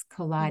IBS,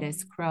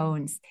 colitis,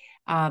 Crohn's,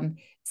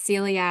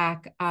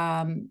 celiac,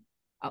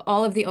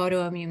 all of the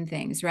autoimmune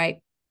things, right?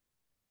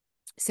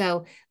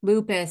 So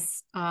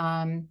lupus,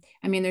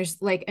 there's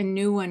like a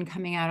new one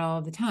coming out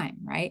all the time,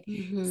 right?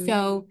 Mm-hmm.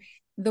 So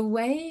the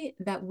way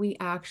that we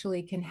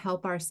actually can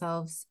help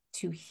ourselves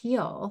to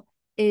heal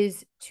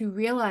is to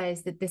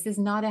realize that this is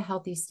not a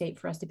healthy state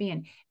for us to be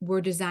in.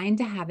 We're designed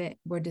to have it.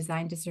 We're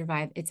designed to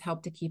survive. It's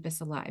helped to keep us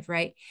alive,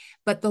 right?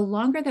 But the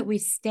longer that we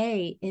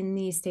stay in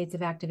these states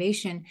of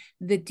activation,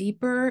 the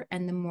deeper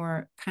and the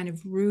more kind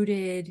of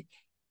rooted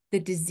the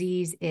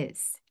disease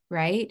is,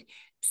 right?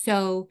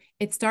 So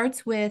it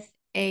starts with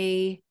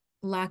a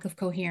lack of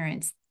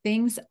coherence.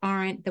 Things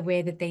aren't the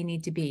way that they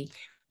need to be,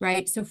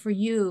 right? So for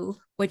you,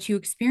 what you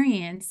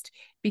experienced,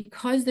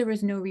 because there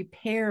was no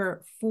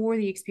repair for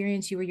the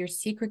experience, you were your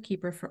secret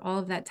keeper for all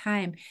of that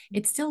time,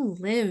 it still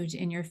lived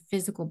in your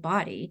physical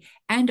body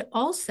and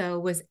also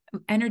was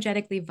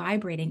energetically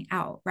vibrating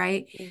out,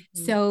 right?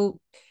 Mm-hmm. So,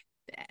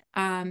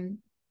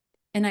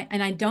 and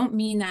I don't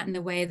mean that in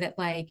the way that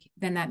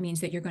then that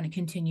means that you're going to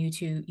continue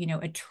to,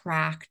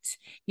 attract,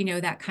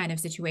 that kind of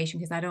situation,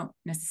 because I don't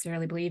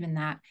necessarily believe in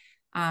that.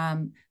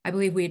 I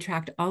believe we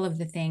attract all of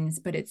the things,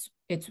 but it's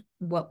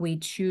what we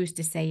choose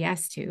to say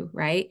yes to,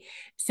 right?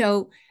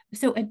 So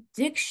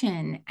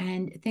addiction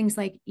and things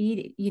like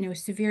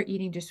severe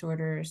eating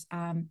disorders,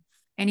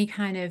 any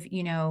kind of,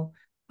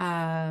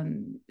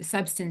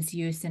 substance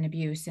use and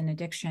abuse and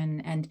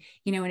addiction, and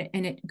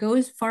it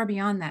goes far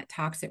beyond that.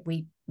 Toxic,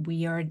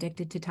 we are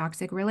addicted to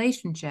toxic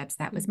relationships.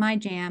 That was my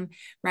jam,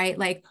 right?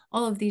 Like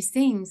all of these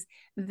things,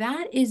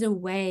 that is a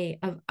way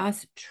of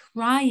us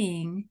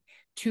trying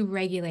to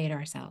regulate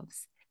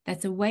ourselves.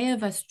 That's a way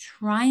of us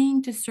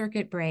trying to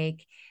circuit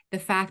break the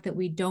fact that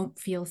we don't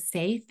feel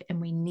safe and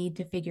we need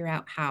to figure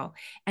out how.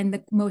 And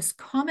the most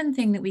common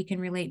thing that we can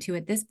relate to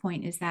at this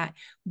point is that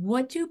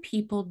what do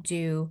people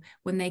do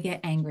when they get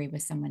angry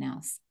with someone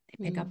else?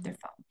 They pick up their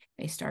phone,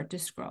 they start to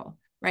scroll,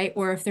 right?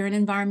 Or if they're in an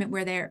environment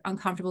where they're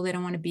uncomfortable, they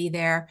don't want to be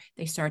there,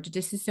 they start to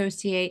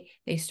disassociate,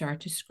 they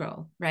start to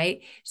scroll,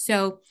 right?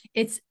 So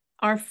it's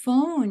our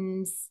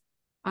phones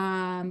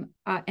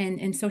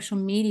and social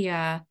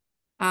media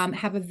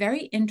have a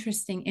very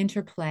interesting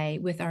interplay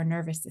with our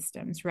nervous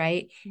systems,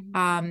 right?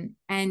 Mm-hmm.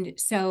 And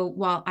so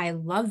while I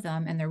love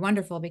them and they're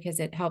wonderful because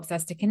it helps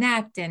us to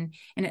connect and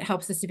it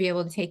helps us to be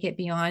able to take it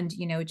beyond,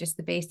 just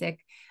the basic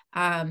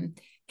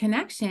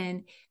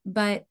connection.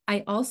 But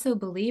I also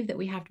believe that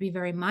we have to be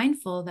very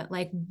mindful that,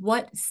 like,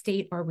 what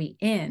state are we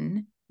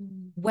in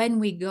when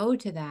we go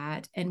to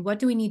that, and what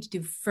do we need to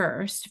do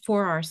first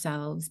for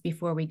ourselves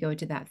before we go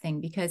to that thing?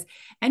 Because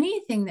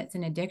anything that's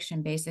an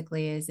addiction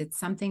basically is, it's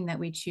something that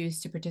we choose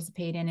to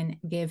participate in and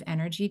give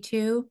energy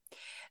to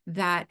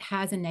that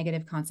has a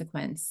negative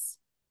consequence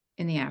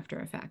in the after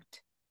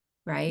effect,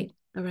 right?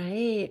 All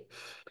right.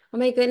 Oh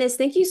my goodness.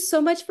 Thank you so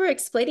much for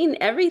explaining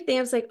everything.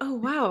 I was like, oh,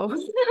 wow. And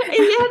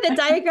you have the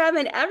diagram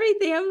and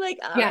everything. I'm like,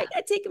 oh, I Yeah.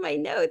 got to take my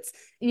notes.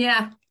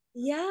 Yeah.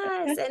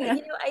 Yes.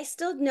 And, I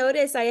still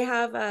notice I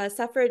have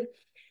suffered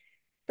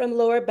from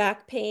lower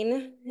back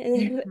pain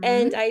and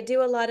Mhm. I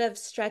do a lot of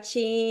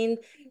stretching.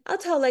 I'll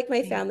tell like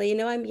my Yeah. family,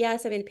 I'm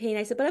in pain.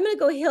 I said, but I'm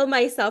gonna go heal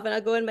myself and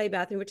I'll go in my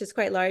bathroom, which is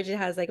quite large. It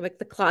has like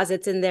the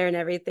closets in there and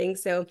everything.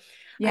 So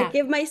I Yeah.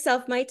 give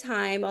myself my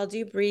time. I'll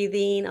do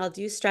breathing, I'll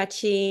do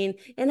stretching,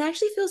 and I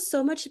actually feel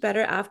so much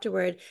better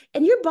afterward.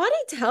 And your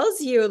body tells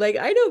you, like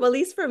I know, at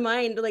least for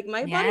mine, like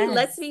my body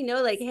lets Yes. me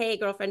know, like, hey,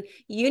 girlfriend,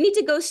 you need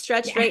to go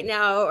stretch Yeah. right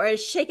now, or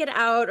shake it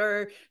out,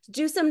 or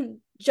do some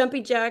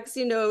jumping jacks,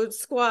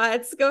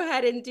 squats, go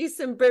ahead and do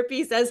some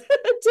burpees as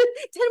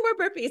 10 more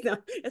burpees. No,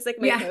 it's like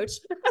my Yeah. coach.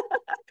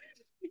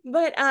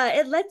 But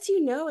it lets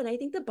you know, and I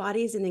think the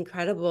body is an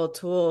incredible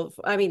tool.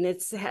 I mean,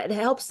 it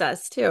helps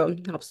us too.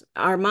 It helps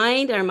our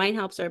mind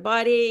helps our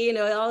body, it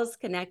all is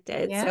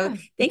connected. So Yeah.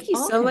 It's thank you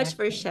all so much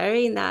for connected.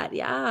 sharing that.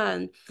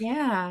 Yeah.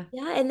 Yeah.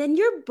 Yeah. And then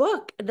your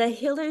book, The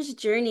Healer's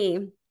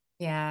Journey.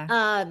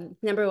 Yeah.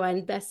 Number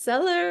one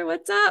bestseller.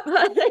 What's up?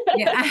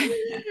 Yeah.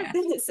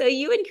 So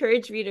you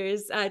encourage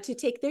readers to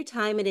take their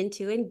time and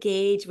to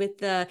engage with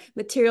the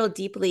material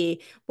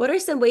deeply. What are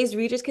some ways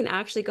readers can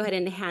actually go ahead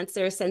and enhance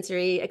their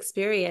sensory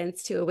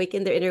experience to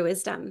awaken their inner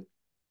wisdom?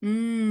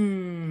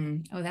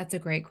 Oh, that's a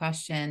great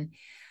question.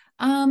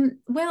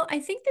 Well, I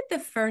think that the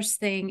first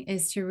thing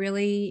is to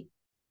really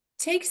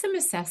take some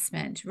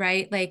assessment,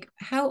 right? Like,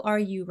 how are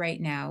you right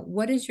now?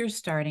 What is your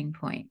starting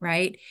point,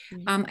 right?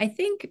 Right. I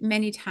think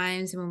many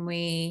times when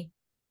we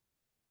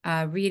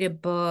read a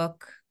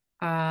book,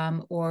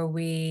 or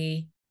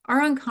we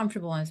are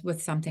uncomfortable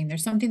with something,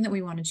 there's something that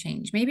we want to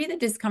change. Maybe the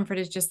discomfort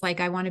is just like,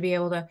 I want to be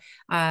able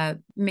to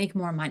make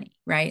more money,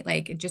 right?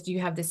 Like, just you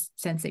have this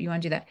sense that you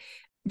want to do that.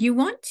 You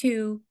want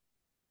to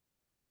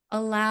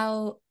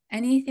allow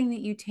anything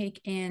that you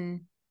take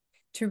in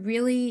to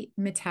really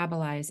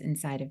metabolize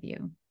inside of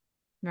you,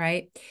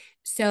 right?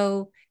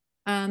 So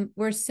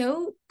we're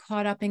so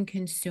caught up in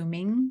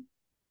consuming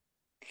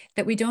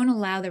that we don't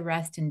allow the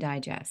rest and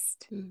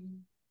digest, Mhm.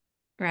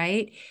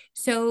 right?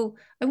 So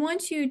I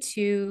want you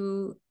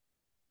to,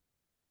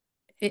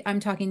 I'm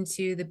talking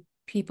to the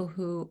people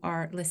who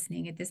are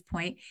listening at this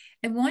point.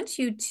 I want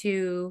you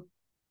to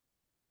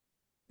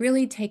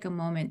really take a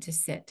moment to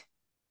sit.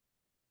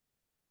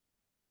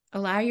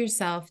 Allow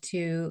yourself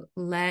to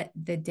let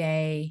the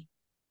day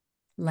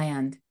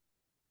land.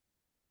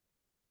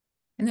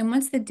 And then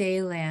once the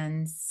day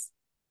lands,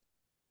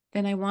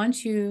 then I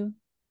want you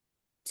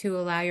to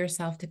allow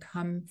yourself to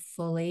come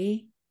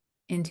fully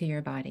into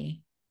your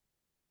body.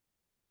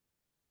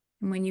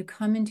 And when you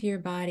come into your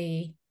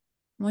body,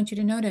 I want you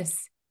to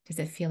notice, does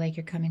it feel like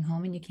you're coming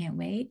home and you can't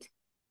wait?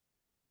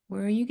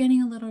 Or are you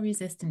getting a little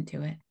resistant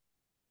to it?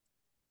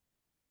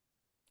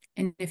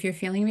 And if you're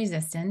feeling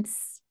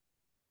resistance,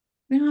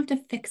 we don't have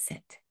to fix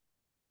it.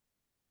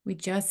 We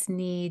just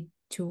need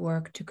to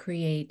work to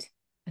create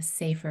a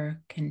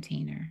safer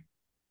container.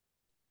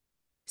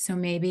 So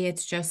maybe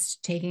it's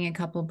just taking a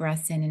couple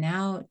breaths in and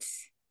out.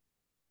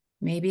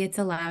 Maybe it's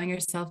allowing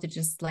yourself to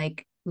just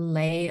like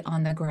lay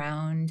on the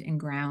ground and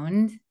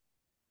ground.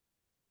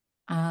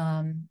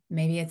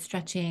 Maybe it's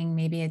stretching,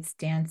 maybe it's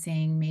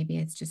dancing, maybe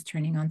it's just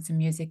turning on some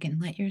music,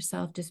 and let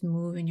yourself just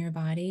move in your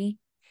body.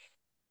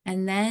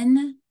 And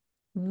then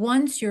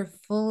once you're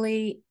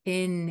fully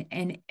in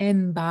and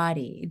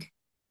embodied,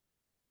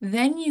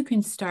 then you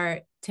can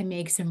start to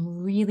make some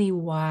really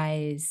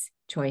wise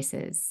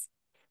choices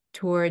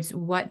towards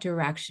what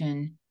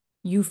direction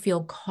you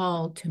feel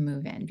called to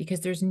move in, because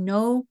there's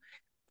no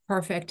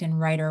perfect and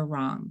right or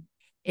wrong.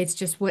 It's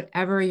just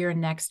whatever your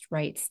next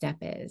right step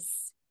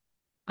is.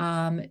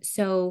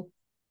 So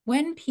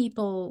when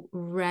people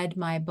read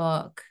my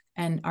book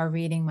and are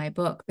reading my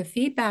book, the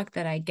feedback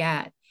that I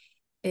get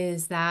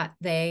is that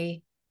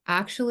they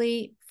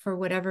actually, for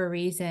whatever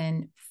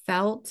reason,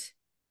 felt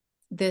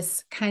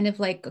this kind of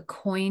like a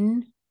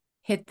coin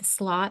hit the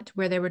slot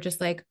where they were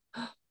just like,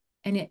 oh,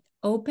 and it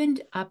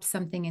opened up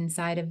something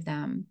inside of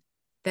them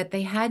that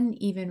they hadn't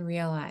even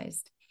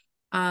realized.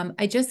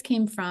 I just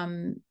came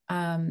from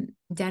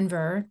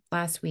Denver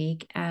last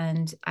week,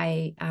 and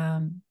I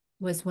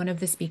was one of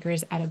the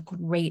speakers at a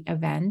great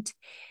event,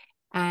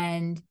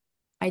 and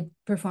I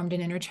performed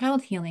an inner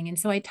child healing. And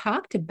so I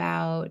talked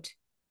about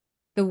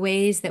the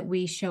ways that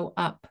we show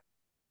up,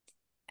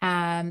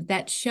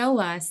 that show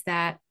us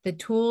that the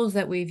tools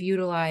that we've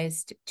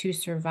utilized to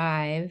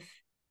survive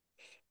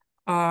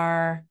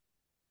are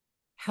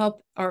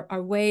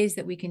are ways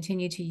that we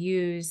continue to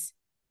use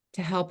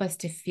to help us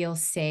to feel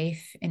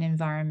safe in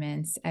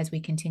environments as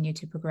we continue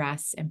to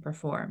progress and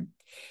perform.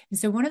 And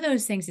so one of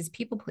those things is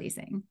people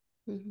pleasing.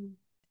 Mm-hmm.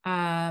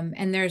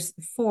 And there's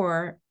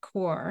 4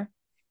 core.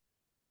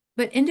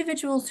 But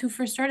individuals who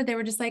first started, they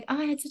were just like, oh,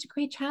 I had such a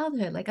great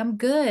childhood. Like, I'm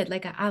good.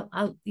 Like, I'll,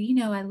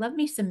 I love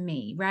me some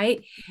me.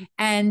 Right.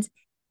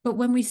 But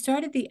when we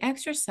started the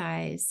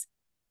exercise,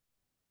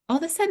 all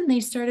of a sudden they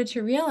started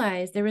to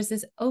realize there was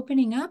this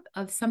opening up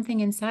of something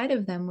inside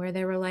of them where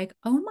they were like,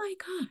 oh my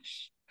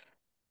gosh,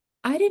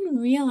 I didn't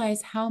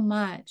realize how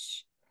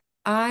much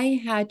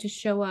I had to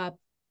show up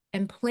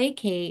and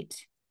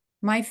placate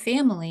my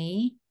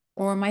family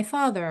or my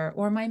father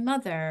or my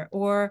mother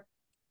or,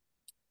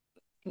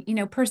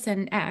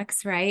 person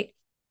X, right?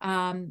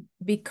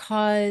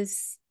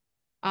 Because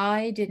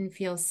I didn't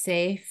feel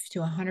safe to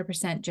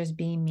 100% just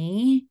be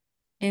me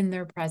in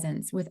their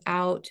presence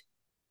without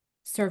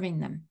serving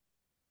them,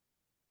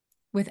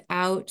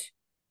 without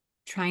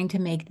trying to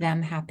make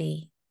them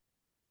happy,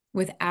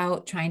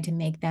 without trying to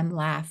make them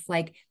laugh.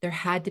 Like there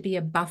had to be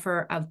a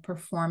buffer of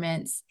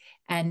performance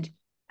and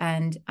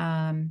and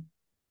um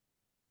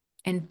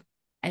and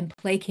and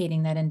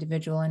placating that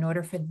individual in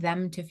order for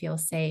them to feel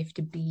safe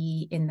to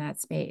be in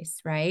that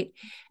space, right?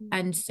 Mm-hmm.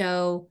 And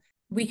so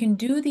we can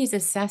do these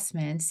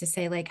assessments to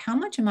say, like, how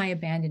much am I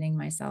abandoning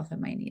myself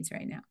and my needs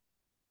right now,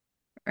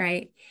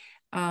 right?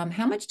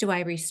 How much do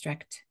I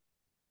restrict?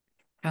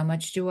 How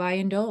much do I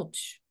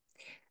indulge?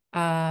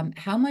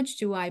 How much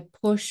do I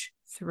push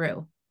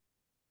through?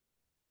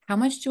 How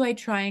much do I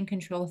try and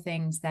control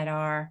things that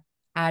are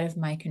out of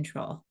my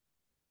control?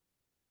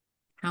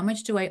 How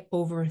much do I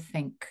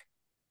overthink?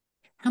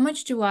 How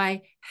much do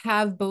I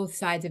have both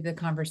sides of the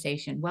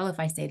conversation? Well, if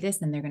I say this,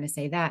 then they're going to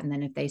say that. And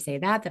then if they say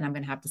that, then I'm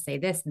going to have to say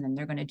this. And then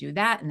they're going to do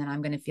that. And then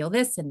I'm going to feel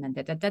this. And then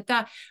da, da, da,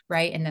 da,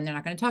 right? And then they're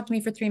not going to talk to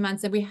me for 3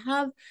 months. And we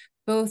have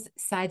both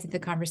sides of the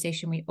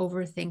conversation. We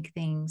overthink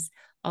things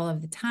all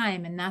of the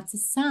time. And that's a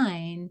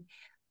sign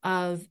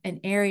of an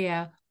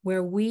area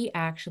where we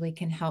actually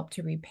can help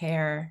to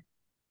repair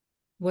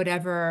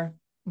whatever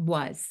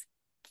was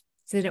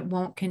so that it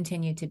won't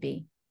continue to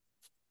be.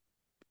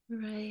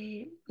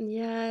 Right.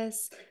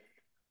 Yes.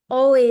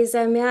 Always,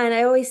 man,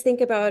 I always think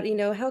about,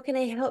 how can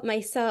I help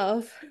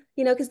myself?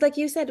 Because like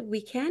you said,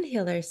 we can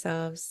heal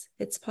ourselves.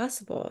 It's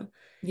possible.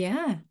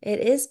 Yeah.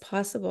 It is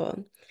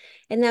possible.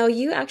 And now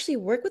you actually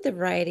work with a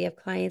variety of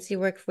clients. You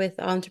work with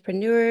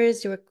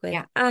entrepreneurs, you work with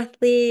Yeah.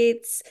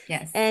 athletes.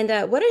 Yes.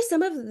 And what are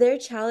some of their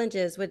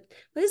challenges? What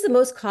is the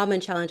most common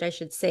challenge, I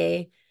should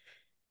say?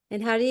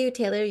 And how do you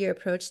tailor your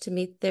approach to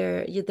meet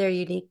their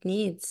unique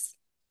needs?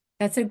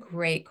 That's a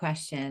great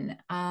question.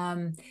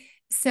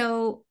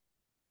 So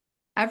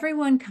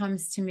everyone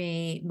comes to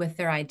me with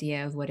their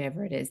idea of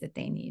whatever it is that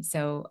they need.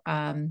 So,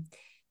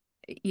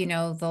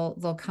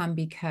 they'll come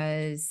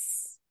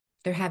because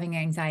they're having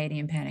anxiety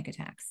and panic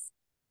attacks,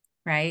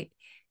 right?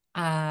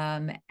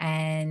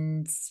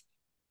 And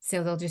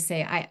so they'll just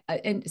say,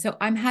 and so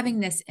I'm having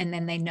this, and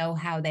then they know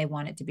how they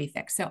want it to be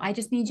fixed. So I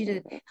just need you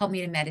to help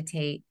me to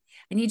meditate.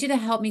 I need you to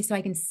help me so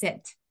I can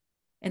sit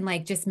and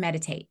like just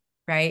meditate,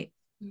 right?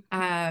 Mhm.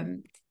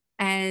 Um,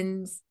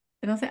 and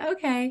I'll say,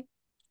 okay.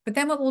 But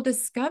then what we'll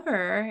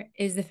discover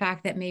is the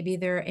fact that maybe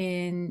they're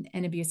in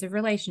an abusive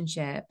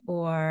relationship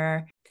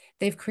or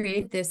they've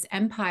created this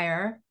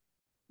empire.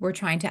 We're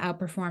trying to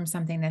outperform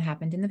something that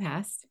happened in the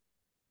past.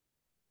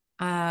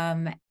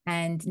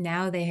 And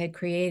now they had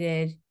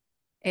created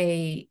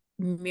a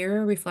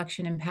mirror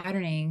reflection and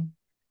patterning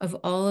of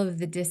all of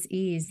the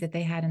dis-ease that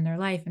they had in their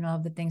life and all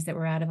of the things that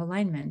were out of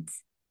alignment.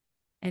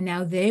 And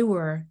now they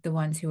were the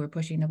ones who were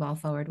pushing the ball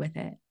forward with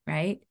it,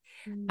 right?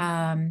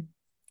 Mm.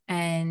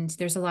 And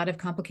there's a lot of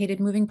complicated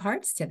moving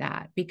parts to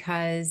that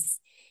because,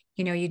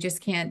 you just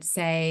can't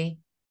say,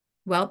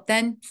 well,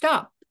 then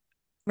stop,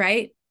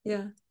 right?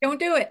 Yeah. Don't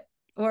do it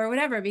or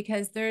whatever,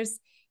 because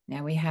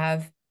now we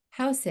have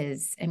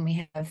houses and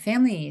we have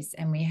families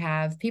and we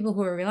have people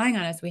who are relying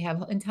on us. We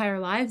have entire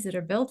lives that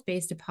are built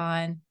based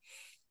upon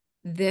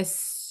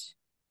this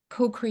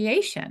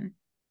co-creation,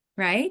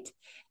 right?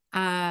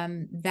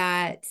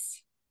 That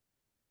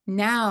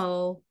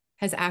now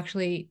has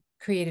actually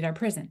created our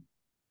prison.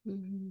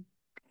 Mhm.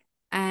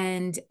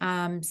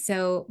 And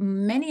so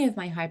many of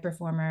my high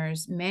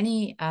performers,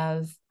 many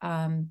of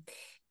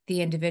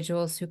the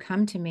individuals who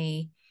come to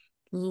me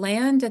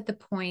land at the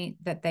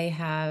point that they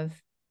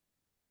have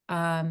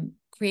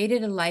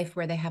created a life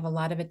where they have a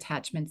lot of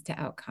attachments to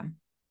outcome.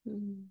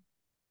 Mhm.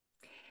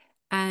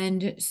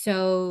 And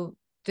so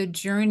the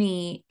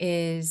journey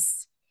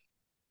is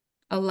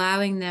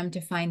allowing them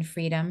to find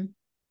freedom,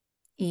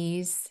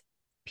 ease,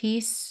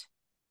 peace,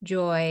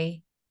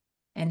 joy,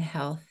 and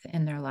health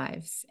in their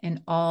lives,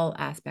 in all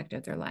aspects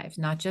of their lives,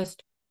 not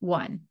just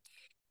one.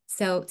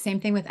 So same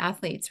thing with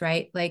athletes,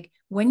 right? Like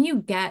when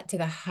you get to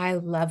the high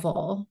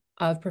level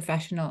of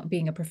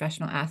being a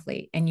professional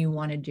athlete and you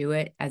want to do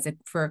it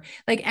for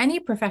like any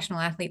professional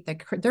athlete,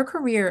 their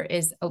career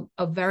is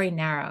a very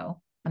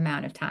narrow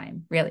amount of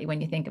time, really,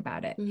 when you think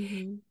about it.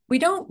 Mhm. We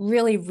don't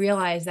really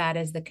realize that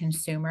as the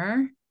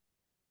consumer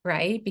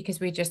right? Because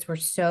we just were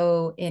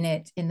so in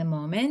it in the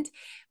moment.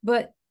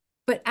 But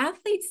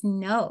athletes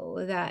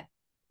know that,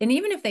 and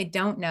even if they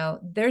don't know,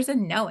 there's a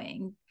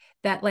knowing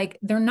that like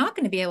they're not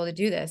going to be able to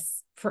do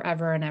this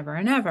forever and ever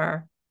and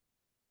ever.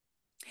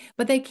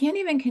 But they can't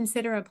even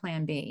consider a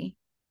plan B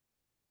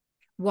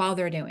while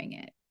they're doing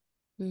it.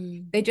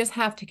 Mm. They just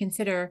have to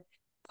consider,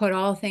 put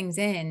all things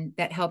in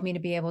that help me to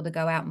be able to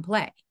go out and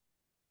play,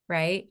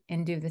 right?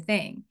 And do the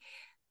thing.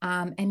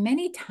 And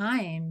many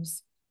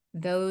times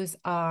those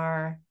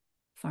are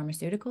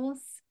pharmaceuticals,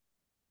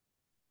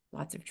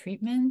 lots of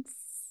treatments,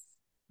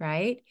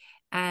 right?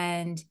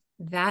 And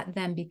that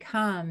then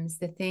becomes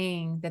the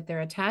thing that they're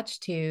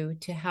attached to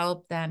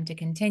help them to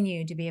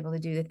continue to be able to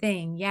do the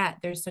thing. Yet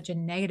there's such a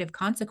negative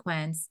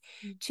consequence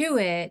to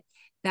it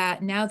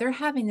that now they're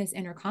having this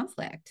inner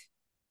conflict,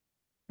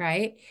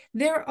 right?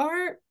 There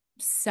are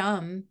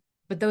some,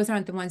 but those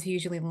aren't the ones who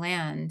usually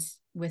land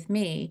with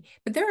me.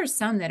 But there are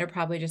some that are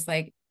probably just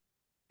like,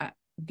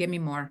 give me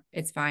more.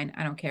 It's fine.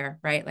 I don't care.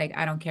 Right. Like,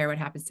 I don't care what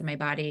happens to my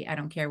body. I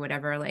don't care,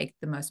 whatever. Like,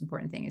 the most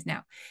important thing is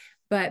now.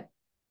 But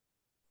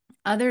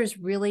others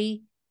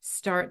really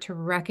start to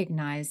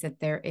recognize that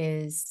there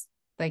is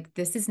like,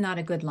 this is not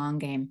a good long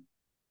game.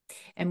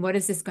 And what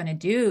is this going to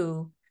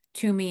do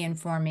to me and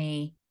for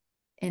me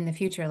in the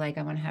future? Like,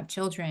 I want to have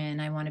children.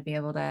 I want to be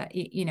able to,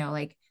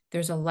 like,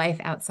 there's a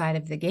life outside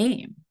of the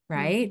game.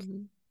 Right.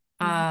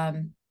 Mm-hmm. Mm-hmm.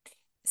 Um,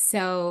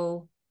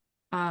 so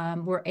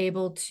we're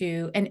able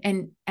to,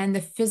 and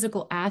the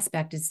physical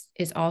aspect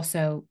is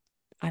also,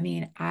 I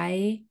mean,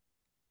 I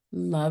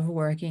love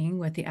working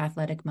with the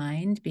athletic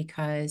mind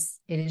because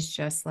it is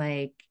just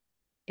like,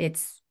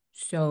 it's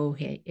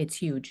it's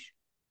huge.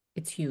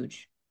 It's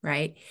huge,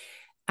 right?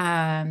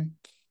 um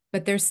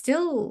but there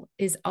still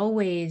is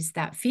always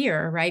that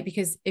fear, right?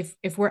 Because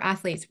if we're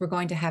athletes, we're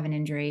going to have an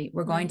injury,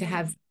 we're going to Right.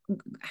 have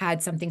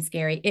had something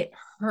scary. It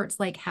hurts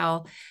like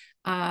hell.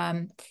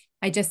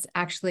 I just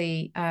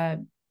actually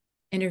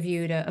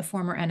interviewed a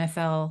former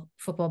NFL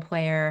football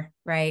player,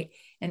 right?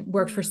 And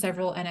worked for Mm.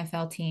 several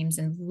NFL teams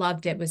and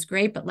loved it, was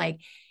great. But like,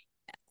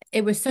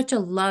 it was such a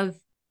love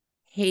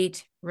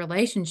hate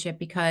relationship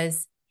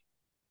because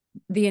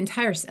the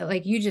entire,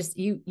 like,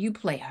 you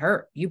play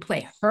hurt, you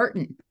play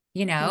hurting,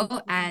 Mm-hmm.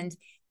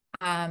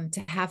 and to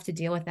have to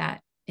deal with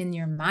that in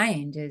your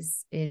mind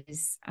is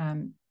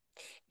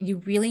you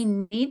really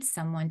need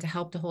someone to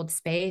help to hold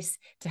space,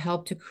 to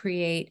help to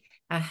create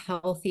a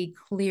healthy,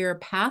 clear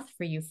path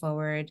for you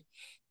forward.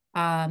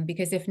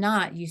 Because if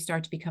not, you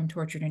start to become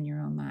tortured in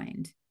your own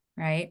mind,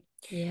 right?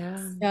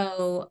 Yeah.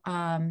 So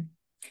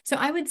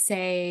I would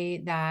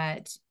say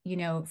that,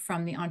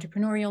 from the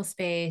entrepreneurial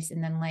space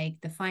and then like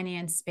the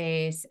finance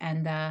space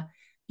and the,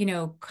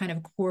 kind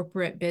of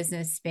corporate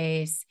business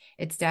space,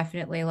 it's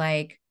definitely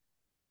like,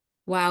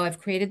 wow, I've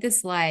created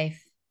this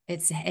life.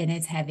 It's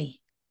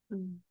heavy.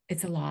 Mm.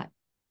 It's a lot,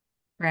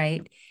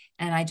 right?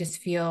 And I just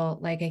feel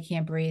like I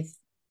can't breathe,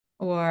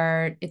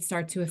 or it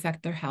starts to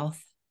affect their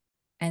health.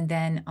 And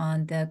then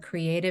on the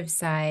creative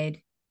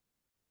side,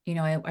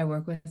 I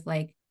work with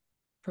like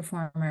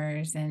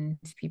performers and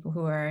people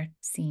who are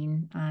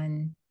seen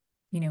on,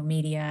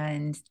 media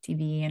and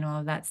TV and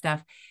all of that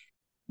stuff.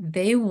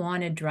 They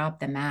want to drop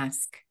the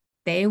mask.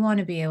 They want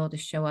to be able to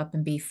show up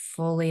and be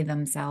fully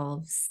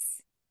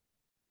themselves.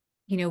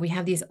 We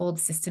have these old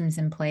systems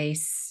in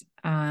place,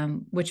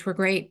 which were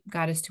great,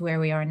 got us to where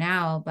we are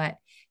now, but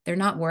they're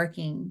not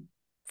working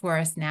for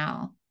us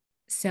now.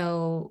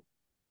 So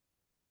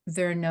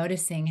they're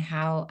noticing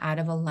how out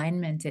of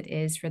alignment it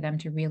is for them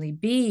to really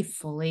be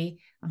fully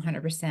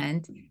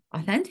 100%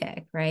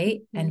 authentic,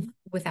 right? And Mm-hmm.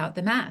 without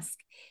the mask.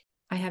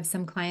 I have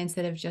some clients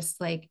that have just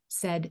like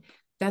said,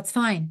 that's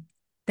fine.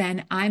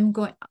 Then I'm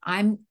going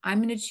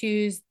to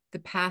choose the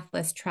path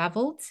less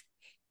traveled,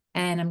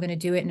 and I'm going to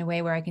do it in a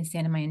way where I can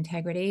stand in my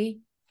integrity,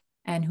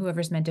 and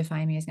whoever's meant to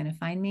find me is going to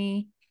find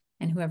me,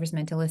 and whoever's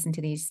meant to listen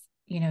to these,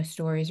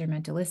 stories are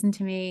meant to listen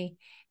to me.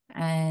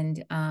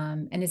 And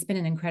it's been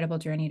an incredible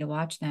journey to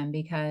watch them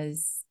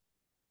because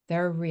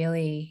they're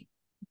really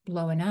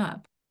blowing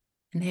up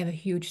and they have a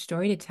huge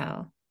story to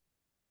tell,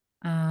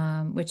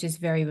 which is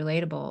very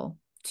relatable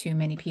to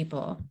many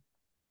people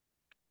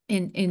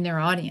in their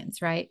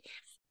audience, right?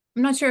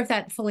 I'm not sure if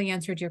that fully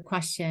answered your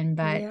question,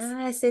 but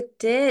Yes, it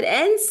did.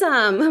 And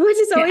some, which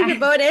is always a yeah.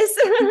 bonus.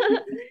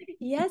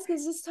 Yes,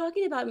 because just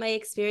talking about my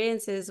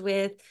experiences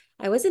with,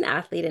 I was an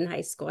athlete in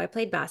high school. I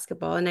played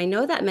basketball, and I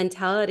know that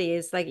mentality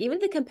is like even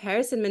the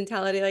comparison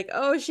mentality, like,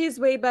 oh, she's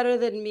way better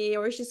than me,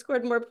 or she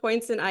scored more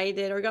points than I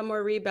did, or got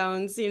more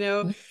rebounds.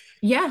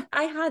 Yeah.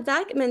 I had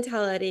that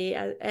mentality,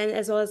 and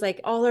as well as like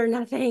all or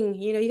nothing,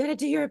 you got to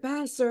do your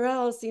best or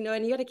else, and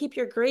you got to keep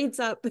your grades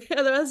up.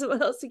 Otherwise,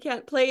 or else you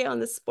can't play on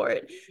the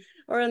sport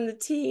or on the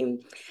team.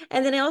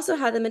 And then I also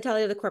had the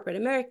mentality of the corporate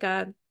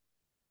America.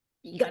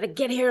 You got to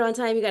get here on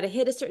time. You got to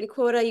hit a certain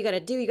quota. You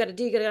got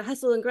to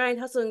hustle and grind,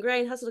 hustle and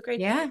grind, hustle and grind.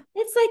 Yeah.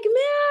 It's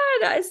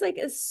like, man,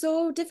 it's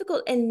so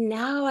difficult. And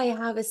now I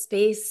have a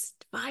space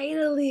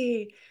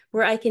finally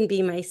where I can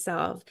be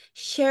myself,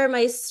 share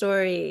my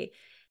story,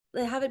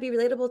 have it be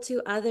relatable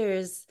to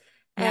others.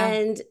 Yeah.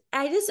 And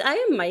I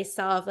am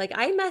myself. Like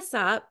I mess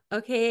up,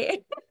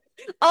 okay?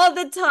 All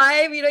the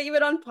time,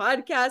 even on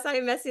podcasts,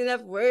 I'm messing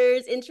up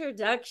words,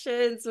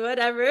 introductions,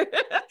 whatever.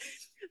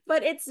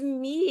 But it's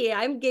me.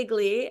 I'm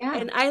giggly. Yeah.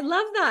 And I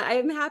love that.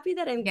 I'm happy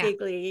that I'm Yeah.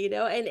 giggly.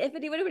 And if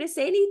anyone were to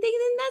say anything,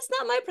 then that's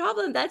not my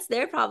problem. That's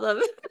their problem.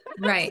 It's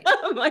Right.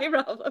 not my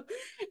problem.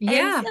 And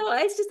Yeah. so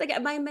it's just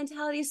like my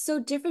mentality is so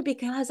different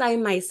because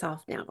I'm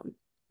myself now.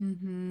 And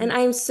Hmm.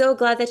 I'm so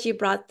glad that you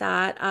brought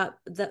that up,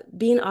 the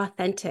being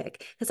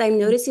authentic, because I'm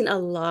noticing a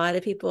lot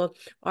of people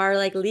are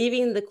like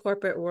leaving the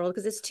corporate world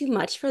because it's too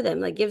much for them,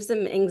 like gives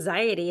them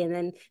anxiety, and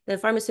then the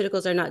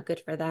pharmaceuticals are not good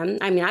for them.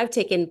 I mean, I've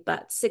taken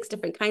about 6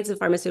 different kinds of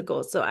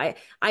pharmaceuticals, so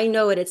I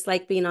know what it's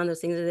like being on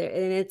those things,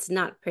 and it's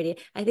not pretty.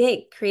 I think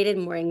it created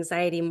more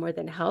anxiety more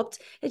than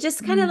helped. It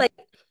just kind of Mm. like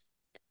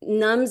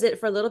numbs it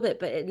for a little bit,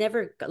 but it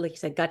never, like you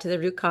said, got to the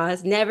root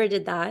cause, never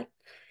did that.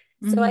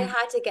 So I Hmm.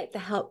 had to get the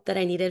help that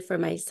I needed for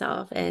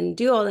myself and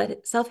do all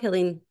that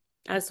self-healing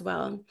as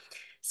well.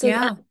 So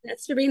Yeah.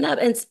 that's to bring up,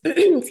 and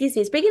excuse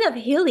me, speaking of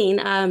healing,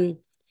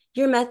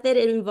 your method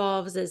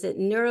involves, is it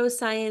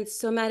neuroscience,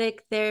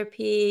 somatic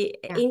therapy,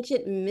 Yeah.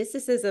 ancient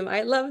mysticism?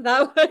 I love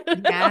that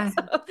one. Yeah.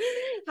 Also,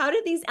 how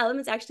do these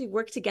elements actually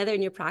work together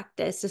in your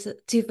practice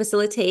to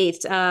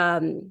facilitate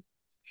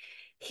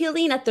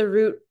healing at the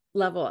root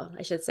level,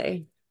 I should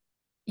say?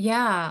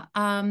 Yeah.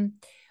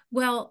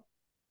 Well,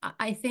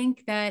 I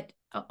think that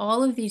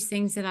all of these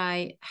things that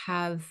I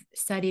have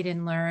studied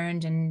and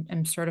learned and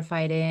am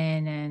certified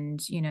in,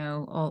 and,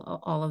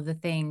 all of the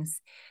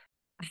things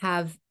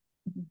have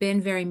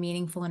been very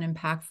meaningful and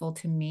impactful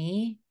to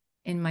me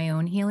in my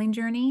own healing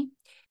journey.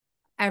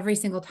 Every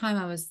single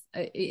time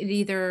it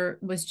either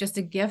was just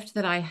a gift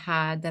that I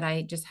had that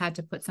I just had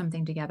to put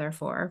something together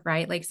for,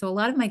 right? Like, so a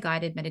lot of my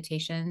guided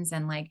meditations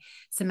and like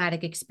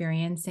somatic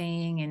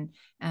experiencing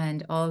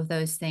and all of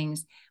those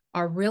things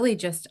are really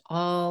just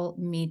all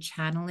me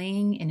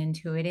channeling and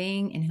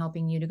intuiting and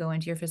helping you to go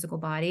into your physical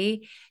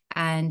body.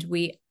 And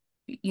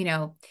you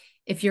know,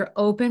 if you're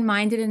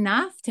open-minded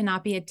enough to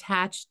not be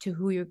attached to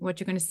what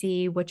you're going to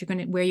see, where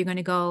you're going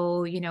to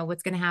go,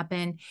 what's going to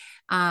happen,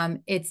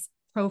 it's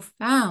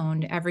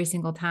profound every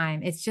single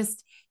time. It's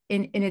just,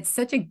 and it's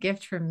such a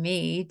gift for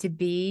me to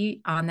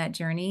be on that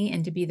journey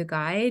and to be the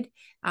guide,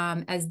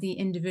 as the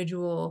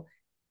individual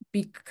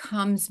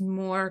becomes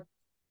more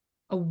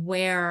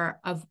aware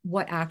of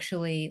what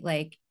actually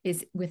like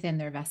is within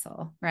their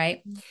vessel,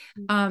 right?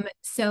 Mhm.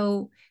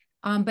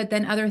 But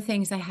then other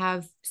things I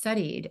have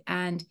studied,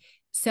 and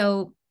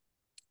so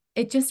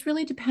it just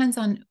really depends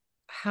on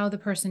how the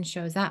person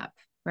shows up,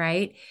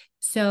 right?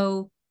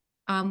 So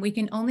we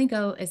can only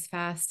go as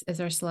fast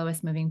as our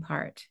slowest moving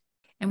part,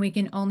 and we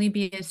can only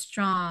be as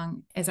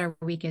strong as our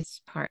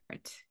weakest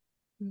part.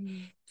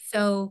 Mhm.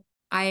 So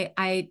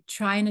I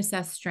try and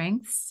assess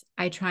strengths.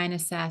 I try and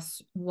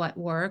assess what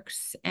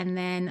works, and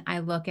then I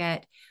look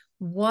at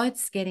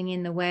what's getting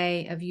in the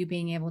way of you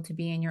being able to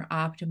be in your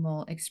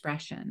optimal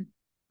expression,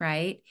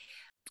 right?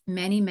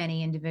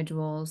 Many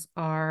individuals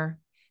are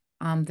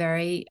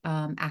very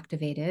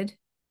activated.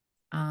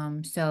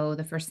 So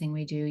the first thing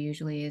we do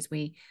usually is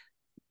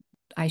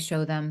I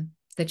show them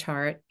the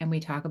chart and we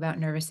talk about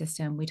nervous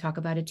system. We talk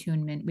about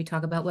attunement. We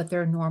talk about what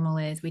their normal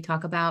is. We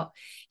talk about,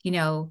 you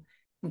know,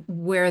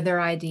 where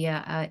their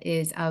idea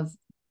is of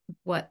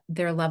what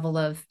their level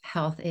of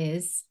health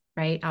is,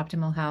 right?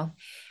 Optimal health.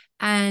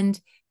 And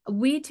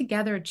we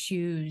together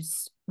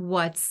choose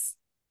what's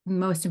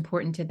most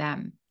important to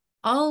them.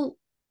 I'll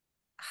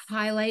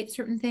highlight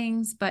certain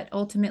things, but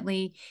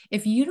ultimately,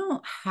 if you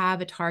don't have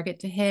a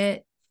target to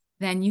hit,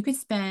 then you could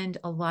spend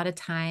a lot of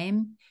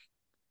time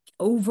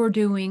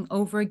overdoing,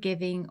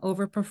 overgiving,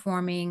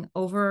 overperforming,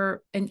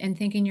 and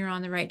thinking you're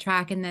on the right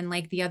track. And then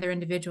like the other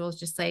individuals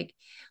just like,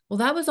 well,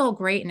 that was all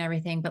great and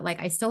everything, but like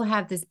I still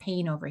have this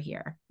pain over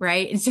here,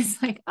 right? It's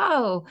just like,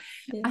 oh,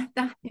 Yeah. I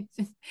thought it's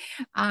just,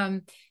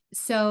 um,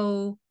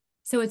 so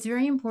so it's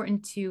very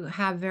important to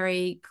have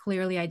very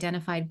clearly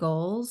identified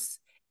goals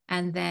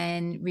and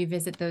then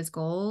revisit those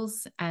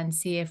goals and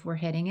see if we're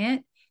hitting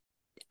it.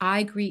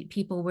 I greet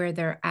people where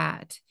they're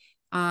at.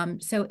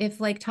 So if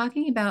like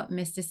talking about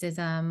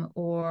mysticism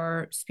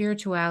or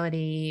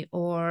spirituality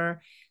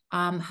or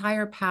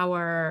higher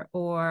power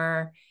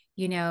or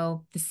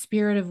the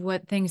spirit of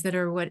what things that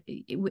are what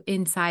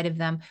inside of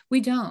them,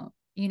 we don't.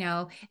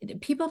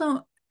 People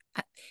don't.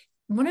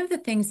 One of the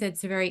things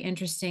that's very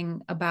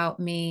interesting about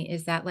me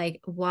is that like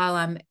while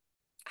I'm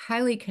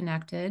highly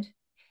connected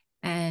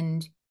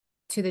and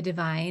to the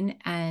divine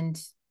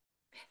and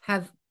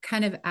have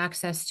kind of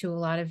access to a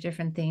lot of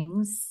different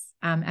things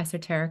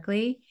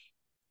esoterically,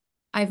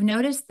 I've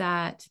noticed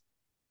that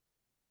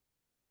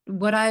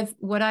what I've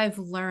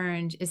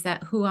learned is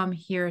that who I'm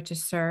here to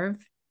serve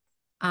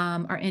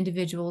are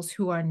individuals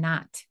who are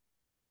not.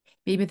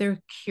 Maybe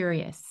they're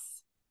curious.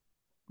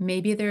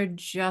 Maybe they're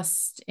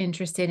just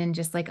interested in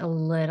just like a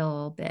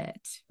little bit,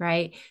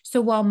 right?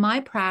 So while my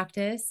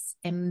practice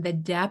and the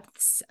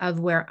depths of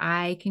where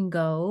I can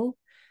go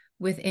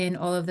within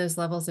all of those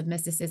levels of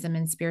mysticism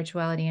and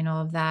spirituality and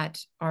all of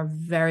that are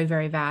very,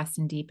 very vast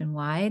and deep and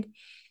wide,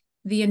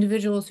 the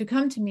individuals who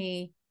come to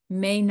me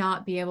may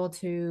not be able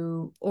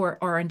to or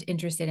aren't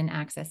interested in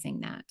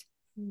accessing that.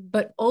 Mm.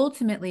 But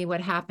ultimately,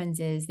 what happens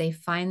is they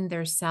find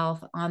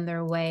themselves on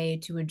their way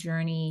to a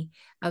journey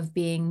of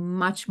being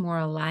much more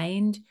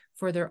aligned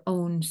for their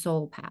own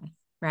soul path,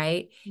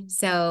 right? Mm.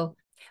 So,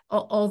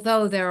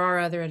 although there are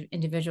other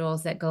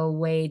individuals that go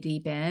way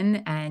deep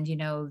in and,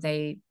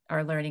 they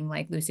are learning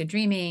like lucid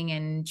dreaming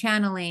and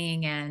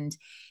channeling and,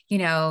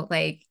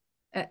 like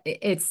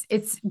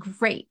it's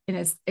great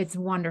and it's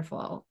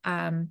wonderful.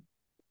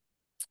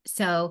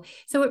 So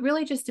it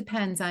really just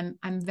depends. I'm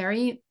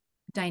very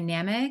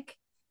dynamic,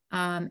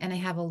 and I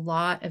have a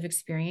lot of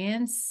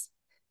experience,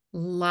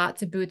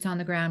 lots of boots on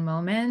the ground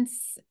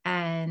moments,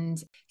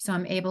 and so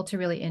I'm able to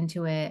really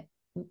intuit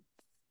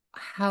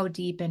how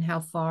deep and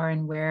how far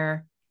and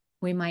where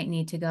we might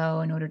need to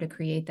go in order to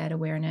create that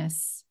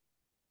awareness,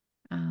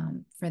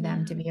 for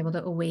them to Yeah. be able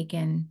to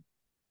awaken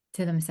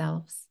to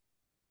themselves.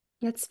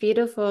 That's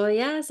beautiful.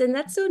 Yes. And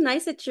that's so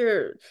nice that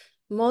you're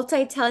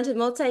multi-talented,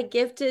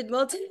 multi-gifted,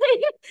 multi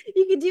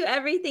you can do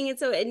everything. And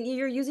so and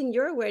you're using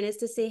your awareness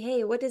to say,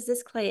 hey, what does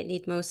this client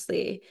need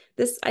mostly?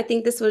 This, I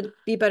think this would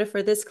be better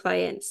for this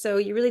client. So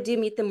you really do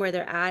meet them where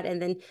they're at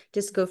and then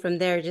just go from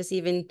there, just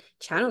even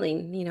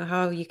channeling,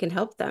 how you can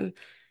help them.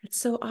 It's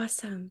so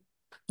awesome.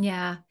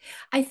 Yeah.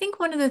 I think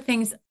one of the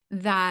things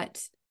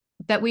that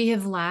we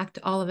have lacked,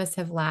 all of us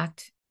have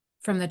lacked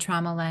from the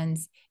trauma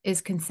lens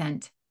is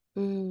consent.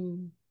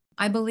 Mm.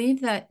 I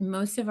believe that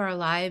most of our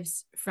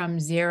lives from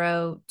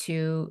 0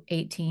 to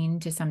 18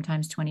 to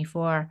sometimes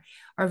 24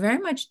 are very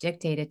much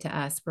dictated to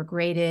us. We're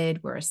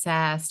graded, we're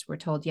assessed, we're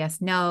told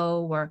yes,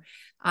 no,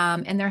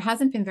 and there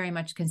hasn't been very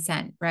much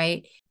consent,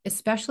 right?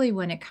 Especially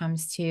when it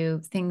comes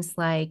to things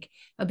like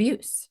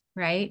abuse,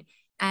 right?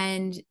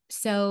 And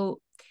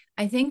so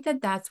I think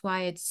that that's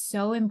why it's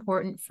so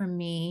important for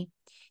me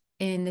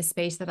in the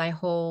space that I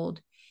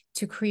hold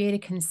to create a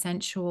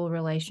consensual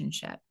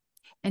relationship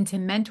and to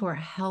mentor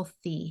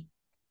healthy,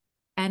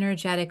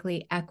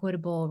 energetically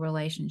equitable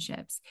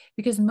relationships,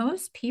 because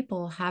most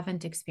people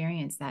haven't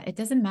experienced that. It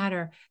doesn't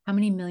matter how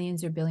many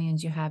millions or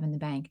billions you have in the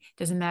bank. It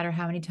doesn't matter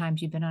how many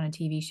times you've been on a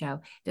TV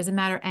show. It doesn't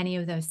matter any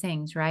of those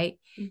things, right?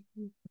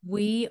 Mhm.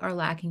 We are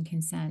lacking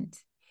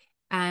consent.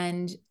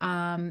 And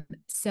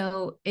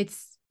so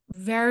it's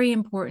very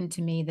important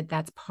to me that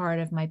that's part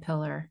of my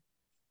pillar.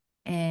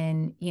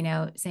 And,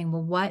 saying,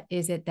 well, what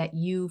is it that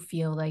you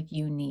feel like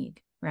you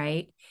need,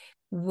 right?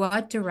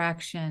 What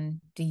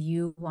direction do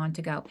you want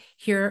to go?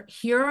 Here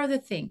are the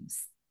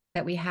things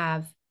that we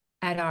have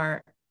at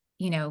our,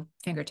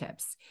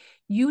 fingertips.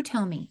 You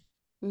tell me,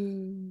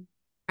 Mm.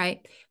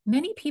 right?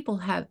 Many people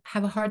have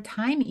a hard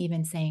time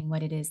even saying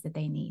what it is that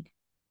they need,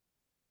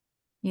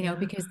 Yeah.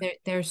 because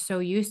they're so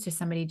used to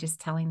somebody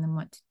just telling them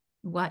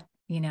what.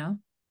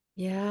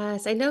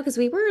 Yes, I know because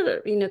we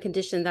were,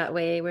 conditioned that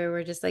way where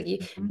we're just like, you,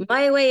 Mhm.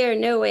 my way or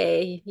no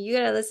way. You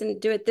gotta listen,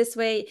 do it this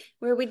way.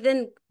 Where we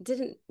then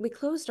didn't, we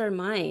closed our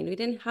mind. We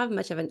didn't have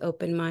much of an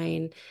open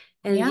mind.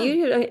 And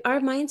Yeah. our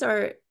minds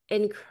are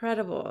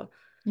incredible.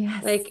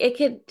 Like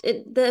Yes.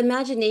 the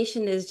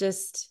imagination is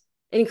just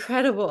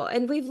incredible.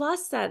 And we've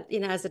lost that,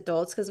 as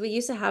adults because we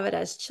used to have it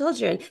as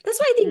children. That's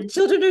why I think Mhm.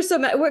 children are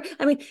so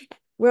I mean,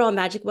 we're all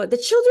magical, but the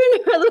children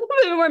are a little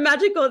bit more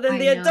magical than I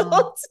the know.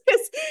 adults.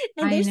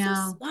 And I they're so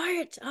know.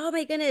 smart. Oh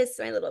my goodness,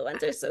 my little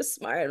ones are so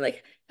smart. I'm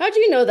like, how'd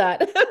you know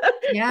that?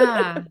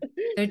 Yeah.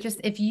 They're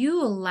just, if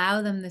you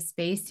allow them the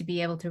space to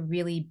be able to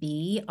really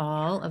be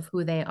all of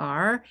who they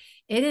are,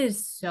 it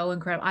is so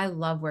incredible. I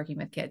love working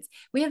with kids.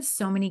 We have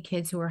so many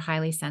kids who are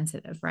highly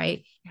sensitive,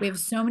 right? We have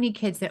so many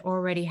kids that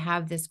already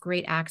have this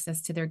great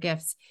access to their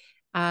gifts,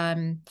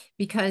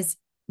 because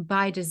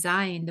by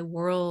design, the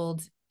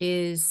world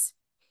is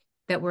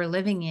that we're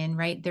living in,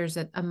 right? There's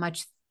a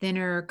much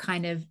thinner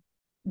kind of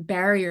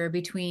barrier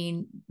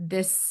between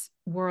this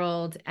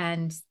world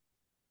and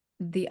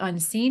the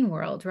unseen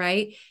world,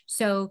 right?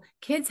 So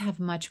kids have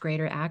much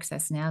greater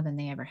access now than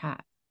they ever have,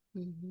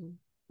 Mhm.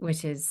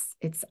 which is,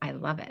 I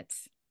love it.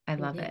 I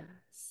love it.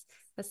 Yes.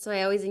 That's why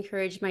I always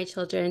encourage my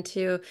children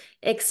to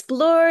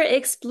explore,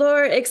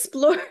 explore,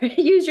 explore,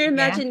 use your Yeah.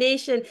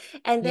 imagination.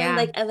 And then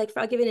Yeah.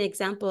 I'll give you an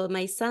example.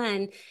 My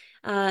son,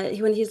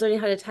 when he's learning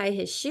how to tie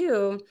his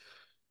shoe,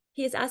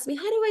 he's asked me,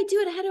 how do I do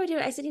it? How do I do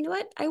it? I said, you know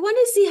what? I want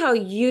to see how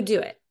you do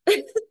it.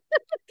 I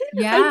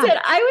Yeah.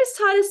 said, I was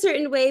taught a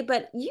certain way,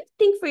 but you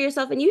think for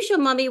yourself and you show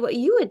mommy what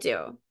you would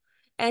do.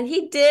 And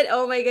he did.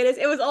 Oh my goodness.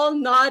 It was all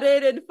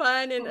knotted and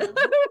fun. And it Oh,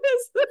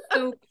 was,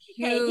 so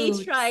hey, cute.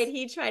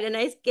 he tried. And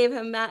I gave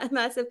him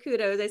massive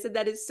kudos. I said,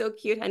 that is so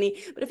cute,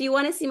 honey. But if you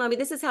want to see mommy,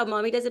 this is how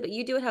mommy does it, but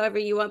you do it however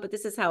you want. But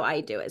this is how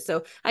I do it.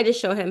 So I just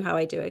show him how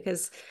I do it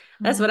because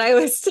that's Oh, what I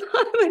was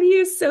taught. But he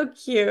is so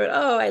cute.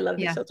 Oh, I love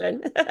the yeah.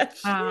 children.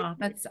 Oh,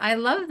 I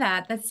love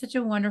that. That's such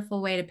a wonderful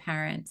way to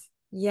parent.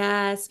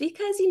 Yes,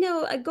 because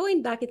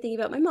going back and thinking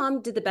about my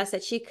mom did the best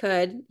that she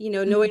could,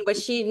 knowing what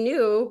Mhm. she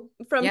knew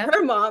from Yep.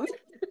 her mom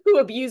who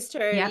abused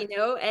her, Yep.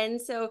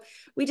 and so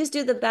we just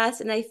do the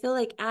best. And I feel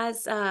like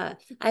as I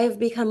have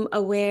become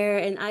aware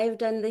and I have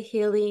done the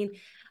healing,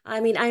 I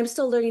mean, I'm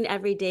still learning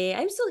every day.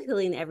 I'm still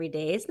healing every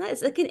day.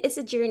 It's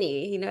a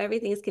journey.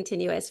 Everything is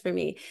continuous for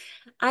me.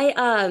 I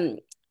um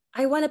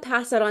I want to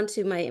pass that on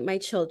to my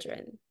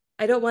children.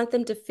 I don't want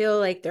them to feel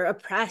like they're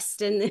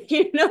oppressed and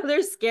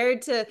they're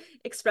scared to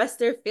express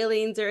their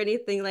feelings or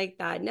anything like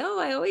that. No,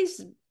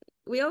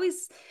 we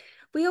always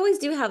we always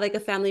do have like a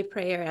family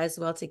prayer as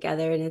well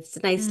together, and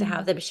it's nice to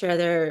have Mm, them share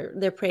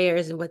their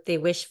prayers and what they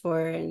wish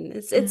for, and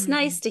it's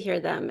nice mm. to hear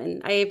them,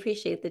 and I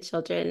appreciate the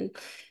children.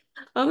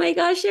 Oh my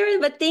gosh, Sharon,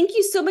 but thank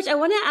you so much. I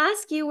want to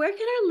ask you, where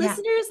can our Yeah.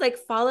 listeners like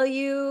follow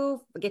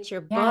you, get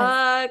your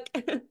Yes.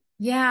 book?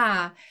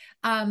 Yeah.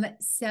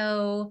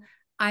 So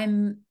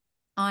I'm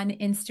on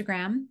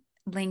Instagram,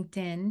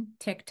 LinkedIn,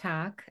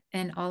 TikTok,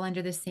 and all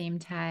under the same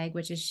tag,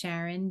 which is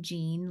Sharon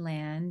Jean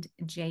Land,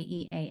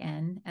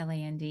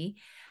 JeanLand.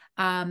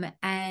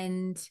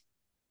 And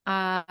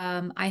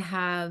I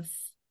have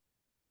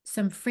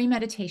some free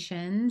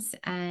meditations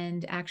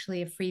and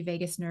actually a free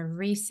vagus nerve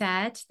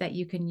reset that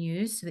you can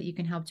use so that you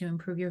can help to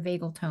improve your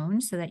vagal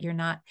tone so that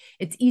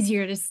it's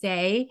easier to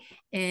stay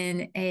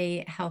in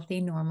a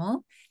healthy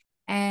normal.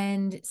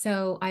 And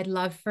so I'd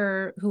love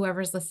for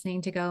whoever's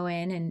listening to go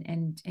in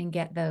and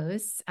get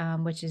those,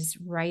 which is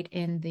right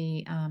in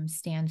the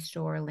Stand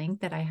Store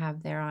link that I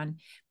have there on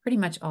pretty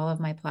much all of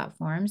my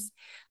platforms.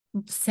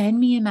 Send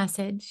me a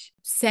message.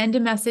 Send a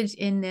message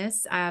in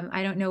this.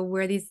 I don't know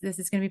where this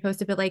is going to be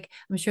posted, but like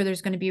I'm sure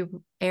there's going to be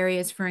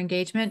areas for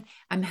engagement.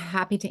 I'm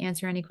happy to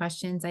answer any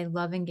questions. I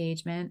love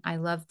engagement.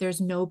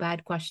 There's no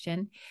bad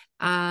question.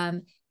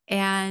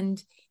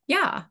 And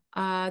yeah,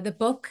 the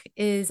book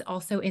is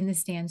also in the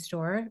Stand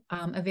Store,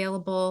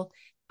 available.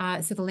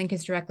 So the link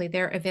is directly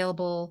there,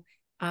 available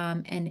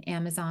and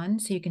Amazon.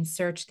 So you can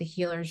search The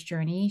Healer's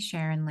Journey,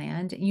 Sharon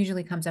Land. It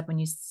usually comes up when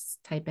you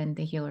type in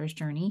The Healer's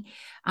Journey,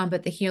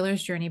 but The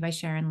Healer's Journey by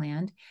Sharon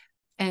Land,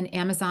 and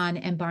Amazon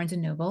and Barnes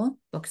and Noble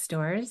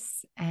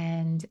bookstores.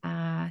 And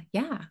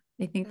yeah,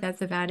 I think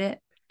that's about it.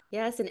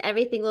 Yes, and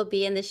everything will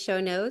be in the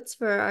show notes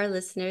for our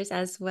listeners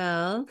as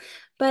well.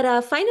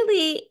 But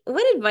finally,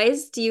 what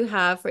advice do you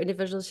have for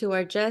individuals who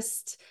are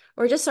just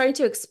starting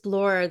to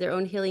explore their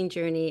own healing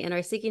journey and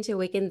are seeking to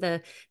awaken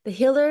the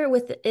healer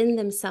within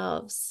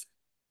themselves?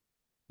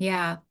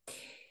 Yeah.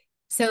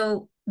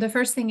 So the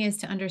first thing is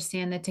to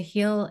understand that to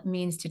heal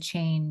means to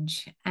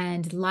change,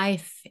 and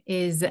life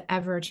is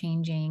ever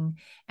changing.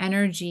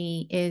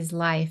 Energy is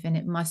life, and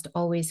it must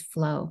always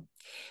flow.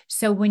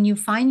 So when you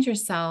find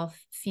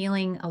yourself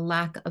feeling a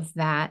lack of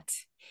that,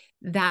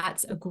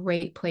 that's a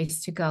great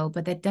place to go.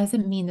 But that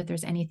doesn't mean that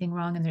there's anything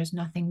wrong and there's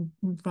nothing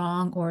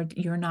wrong or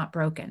you're not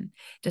broken.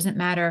 It doesn't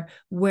matter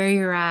where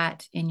you're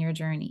at in your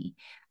journey.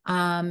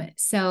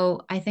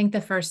 So I think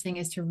the first thing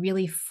is to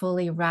really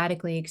fully,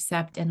 radically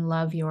accept and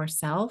love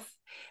yourself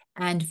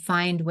and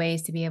find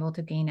ways to be able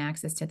to gain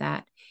access to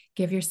that.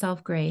 Give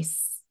yourself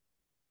grace.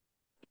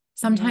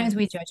 Sometimes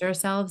we Yes. judge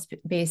ourselves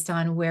based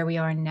on where we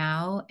are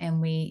now,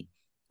 and we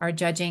are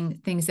judging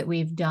things that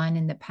we've done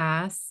in the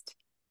past,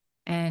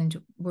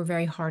 and we're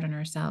very hard on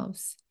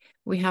ourselves.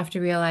 We have to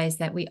realize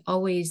that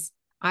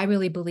I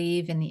really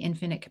believe in the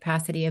infinite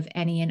capacity of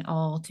any and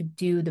all to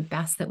do the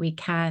best that we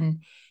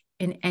can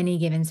in any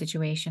given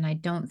situation. I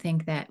don't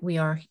think that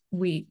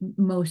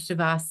most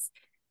of us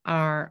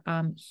are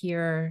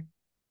here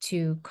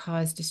to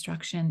cause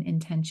destruction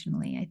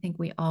intentionally. I think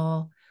we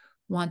all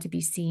want to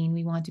be seen.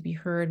 We want to be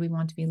heard. We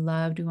want to be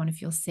loved. We want to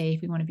feel safe.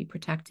 We want to be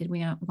protected. We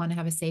want to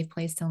have a safe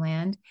place to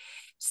land.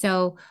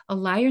 So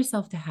allow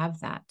yourself to have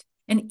that.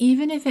 And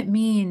even if it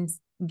means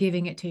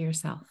giving it to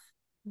yourself,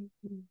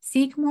 Mhm.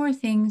 seek more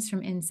things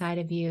from inside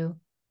of you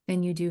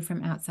than you do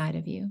from outside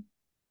of you.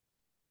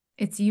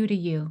 It's you to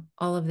you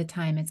all of the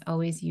time. It's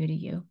always you to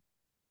you.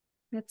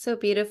 That's so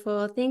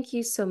beautiful. Thank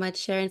you so much,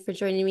 Sharon, for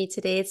joining me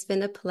today. It's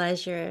been a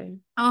pleasure.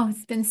 Oh,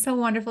 it's been so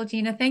wonderful,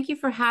 Gina. Thank you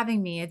for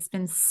having me. It's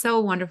been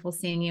so wonderful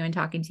seeing you and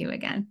talking to you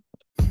again.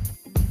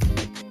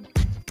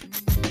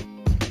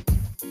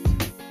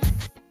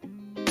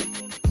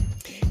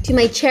 To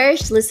my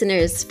cherished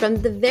listeners, from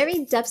the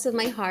very depths of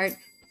my heart,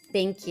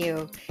 thank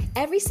you.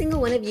 Every single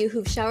one of you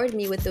who've showered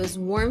me with those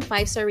warm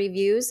 5-star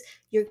reviews,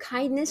 your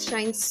kindness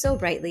shines so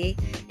brightly.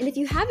 And if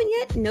you haven't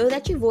yet, know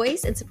that your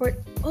voice and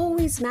support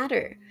always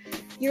matter.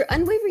 Your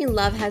unwavering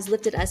love has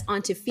lifted us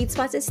onto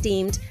FeedSpot's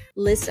esteemed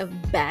list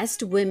of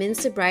best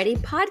women's sobriety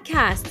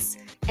podcasts,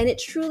 and it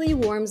truly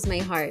warms my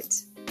heart.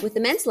 With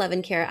immense love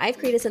and care, I've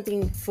created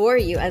something for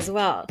you as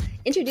well.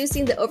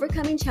 Introducing the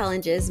Overcoming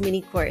Challenges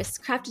mini course,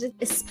 crafted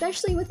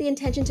especially with the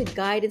intention to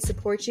guide and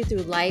support you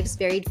through life's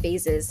varied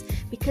phases,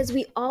 because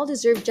we all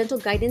deserve gentle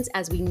guidance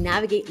as we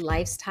navigate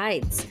life's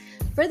tides.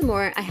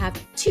 Furthermore, I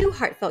have 2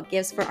 heartfelt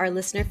gifts for our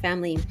listener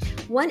family.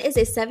 One is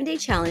a 7-day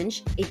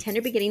challenge, a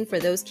tender beginning for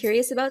those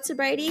curious about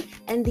sobriety,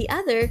 and the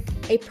other,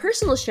 a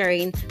personal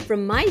sharing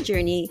from my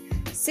journey,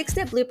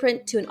 6-step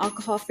blueprint to an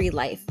alcohol-free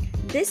life.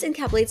 This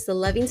encapsulates the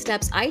loving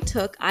steps I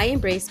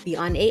embraced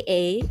beyond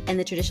AA and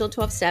the traditional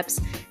 12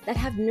 steps that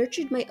have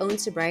nurtured my own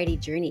sobriety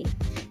journey.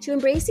 To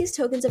embrace these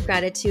tokens of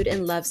gratitude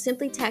and love,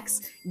 simply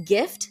text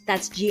GIFT,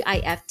 that's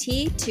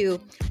GIFT, to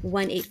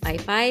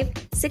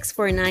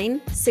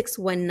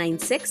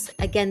 1-855-649-6196.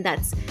 Again,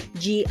 that's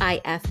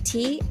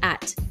GIFT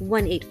at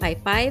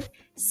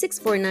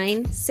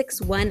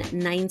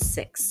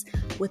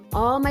 1-855-649-6196. With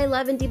all my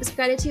love and deepest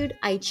gratitude,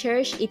 I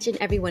cherish each and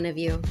every one of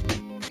you.